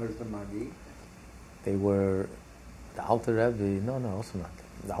 Was the Magi? They were, the Alter Rebbe, also not.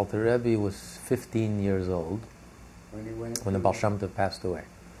 The Alter Rebbe was 15 years old when the Baal Shem Tov passed away.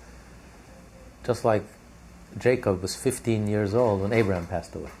 Just like Jacob was 15 years old when Abraham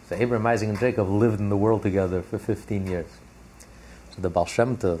passed away. So Abraham, Isaac, and Jacob lived in the world together for 15 years. So the Baal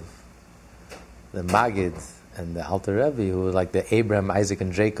Shem Tov, the Maggid, and the Alter Rebbe, who were like the Abraham, Isaac,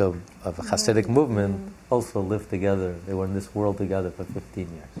 and Jacob of the Hasidic movement, also lived together. They were in this world together for 15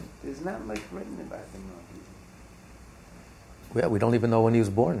 years. There's not much written about them. Yeah, we don't even know when he was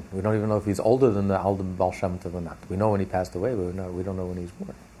born. We don't even know if he's older than the Baal Shem Tov or not. We know when he passed away, but we don't know when he was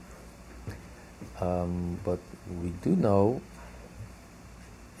born. But we do know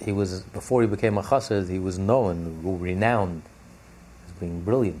he was, before he became a chassid, he was known, renowned as being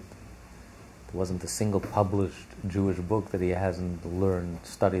brilliant. There wasn't a single published Jewish book that he hasn't learned,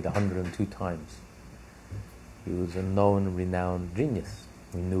 studied 102 times. He was a known, renowned genius.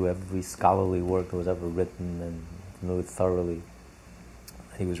 He knew every scholarly work that was ever written and knew it thoroughly.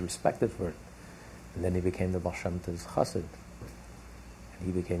 He was respected for it. And then he became the Baal Shem Tov's chassid. And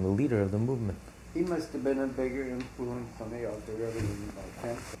he became a leader of the movement. He must have been a bigger influence on the Alter Rebbe than the Baal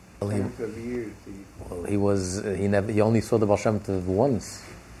Shem Tov. Tens of years. He only saw the Baal Shem Tov once.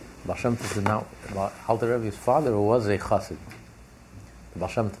 Baal Shem Tov is now, Alter Rebbe's father was a chassid. The Baal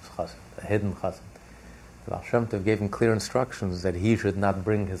Shem Tov's chassid, a hidden chassid. The Baal Shem Tov gave him clear instructions that he should not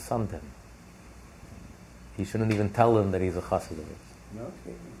bring his son to him. He shouldn't even tell him that he's a chassid of his. No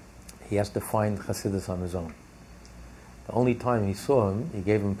kidding. He has to find chassidus on his own. The only time he saw him, he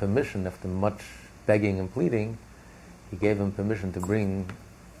gave him permission, after much begging and pleading, he gave him permission to bring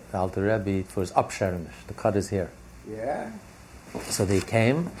the Alter Rebbe for his upsheremish, to cut his hair. Yeah? So they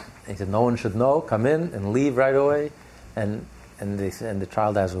came, he said, no one should know, come in and leave right away. And the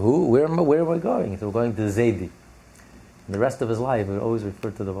child asked, where am I going? He said, we're going to Zaydi. And the rest of his life, he would always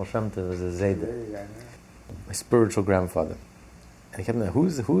refer to the Baal Shem Tov as a Zaydi, my spiritual grandfather. And he kept saying,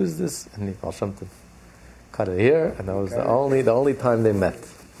 who is this? And the Baal Shem Tov cut it here, and that was the only time they met.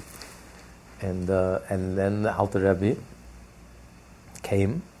 And then the Alter Rebbe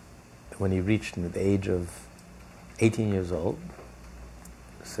came when he reached the age of 18 years old.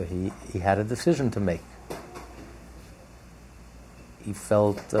 So he had a decision to make. He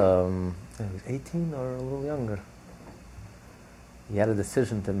felt, he was 18 or a little younger. He had a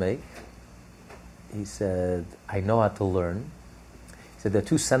decision to make. He said, I know how to learn. He said, there are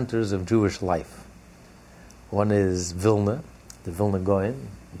 2 centers of Jewish life. One is Vilna, the Vilna Gaon,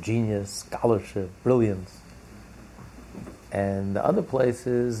 genius, scholarship, brilliance. And the other place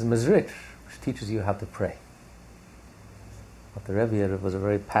is Mezrich, which teaches you how to pray. But the Rebbe was a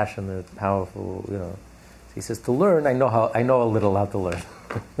very passionate, powerful, So he says, to learn, I know a little how to learn.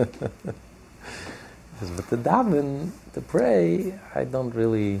 He says, but to daven, to pray, I don't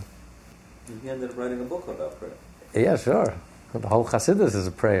really. He ended up writing a book about prayer. Yeah, sure. The whole Chassidus is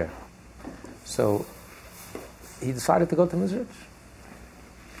a prayer. So he decided to go to Mezrich.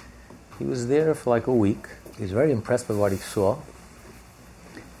 He was there for like a week. He was very impressed with what he saw.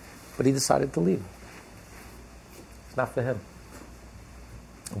 But he decided to leave. It's not for him.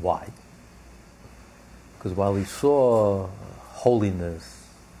 Why? Because while he saw holiness,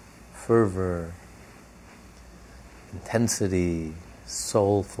 fervor, intensity,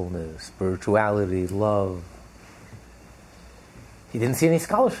 soulfulness, spirituality, love, he didn't see any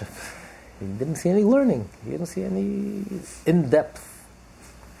scholarship. He didn't see any learning. He didn't see any in-depth,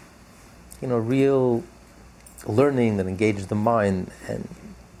 real learning that engaged the mind. And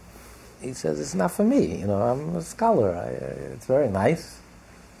He says, it's not for me. I'm a scholar. It's very nice.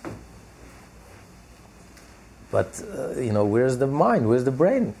 But, where's the mind? Where's the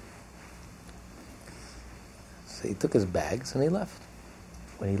brain? So he took his bags and he left.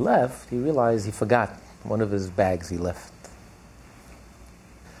 When he left, he realized he forgot one of his bags he left.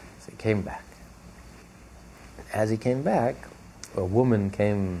 So he came back. As he came back, a woman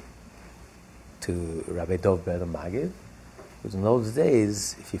came to Rabbi Dov Ber Magid, because in those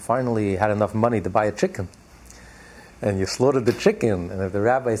days, if you finally had enough money to buy a chicken, and you slaughtered the chicken, and if the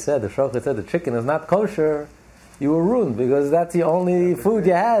rabbi said, the shochet said the chicken is not kosher, you were ruined, because that's the only food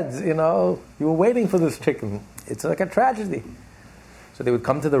you had, you were waiting for this chicken. It's like a tragedy. So they would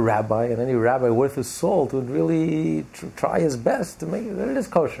come to the rabbi, and any rabbi worth his salt would really try his best to make it that it is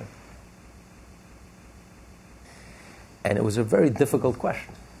kosher. And it was a very difficult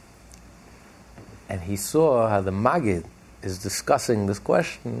question. And he saw how the Maggid is discussing this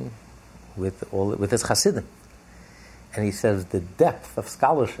question with his Hasidim. And he says the depth of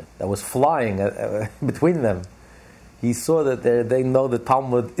scholarship that was flying between them. He saw that they know the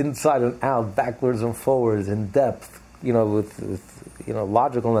Talmud inside and out, backwards and forwards, in depth, with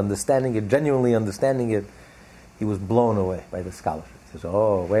logical understanding it, genuinely understanding it. He was blown away by the scholarship. He says,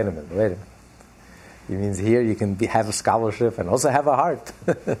 oh, wait a minute. It means here you can have a scholarship and also have a heart.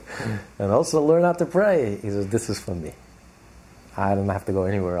 And also learn how to pray. He says, this is for me. I don't have to go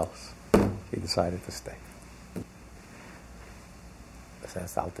anywhere else. He decided to stay.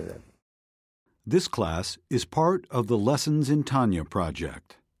 That's Alter Rebbe. This class is part of the Lessons in Tanya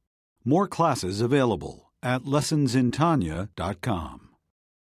project. More classes available at lessonsintanya.com.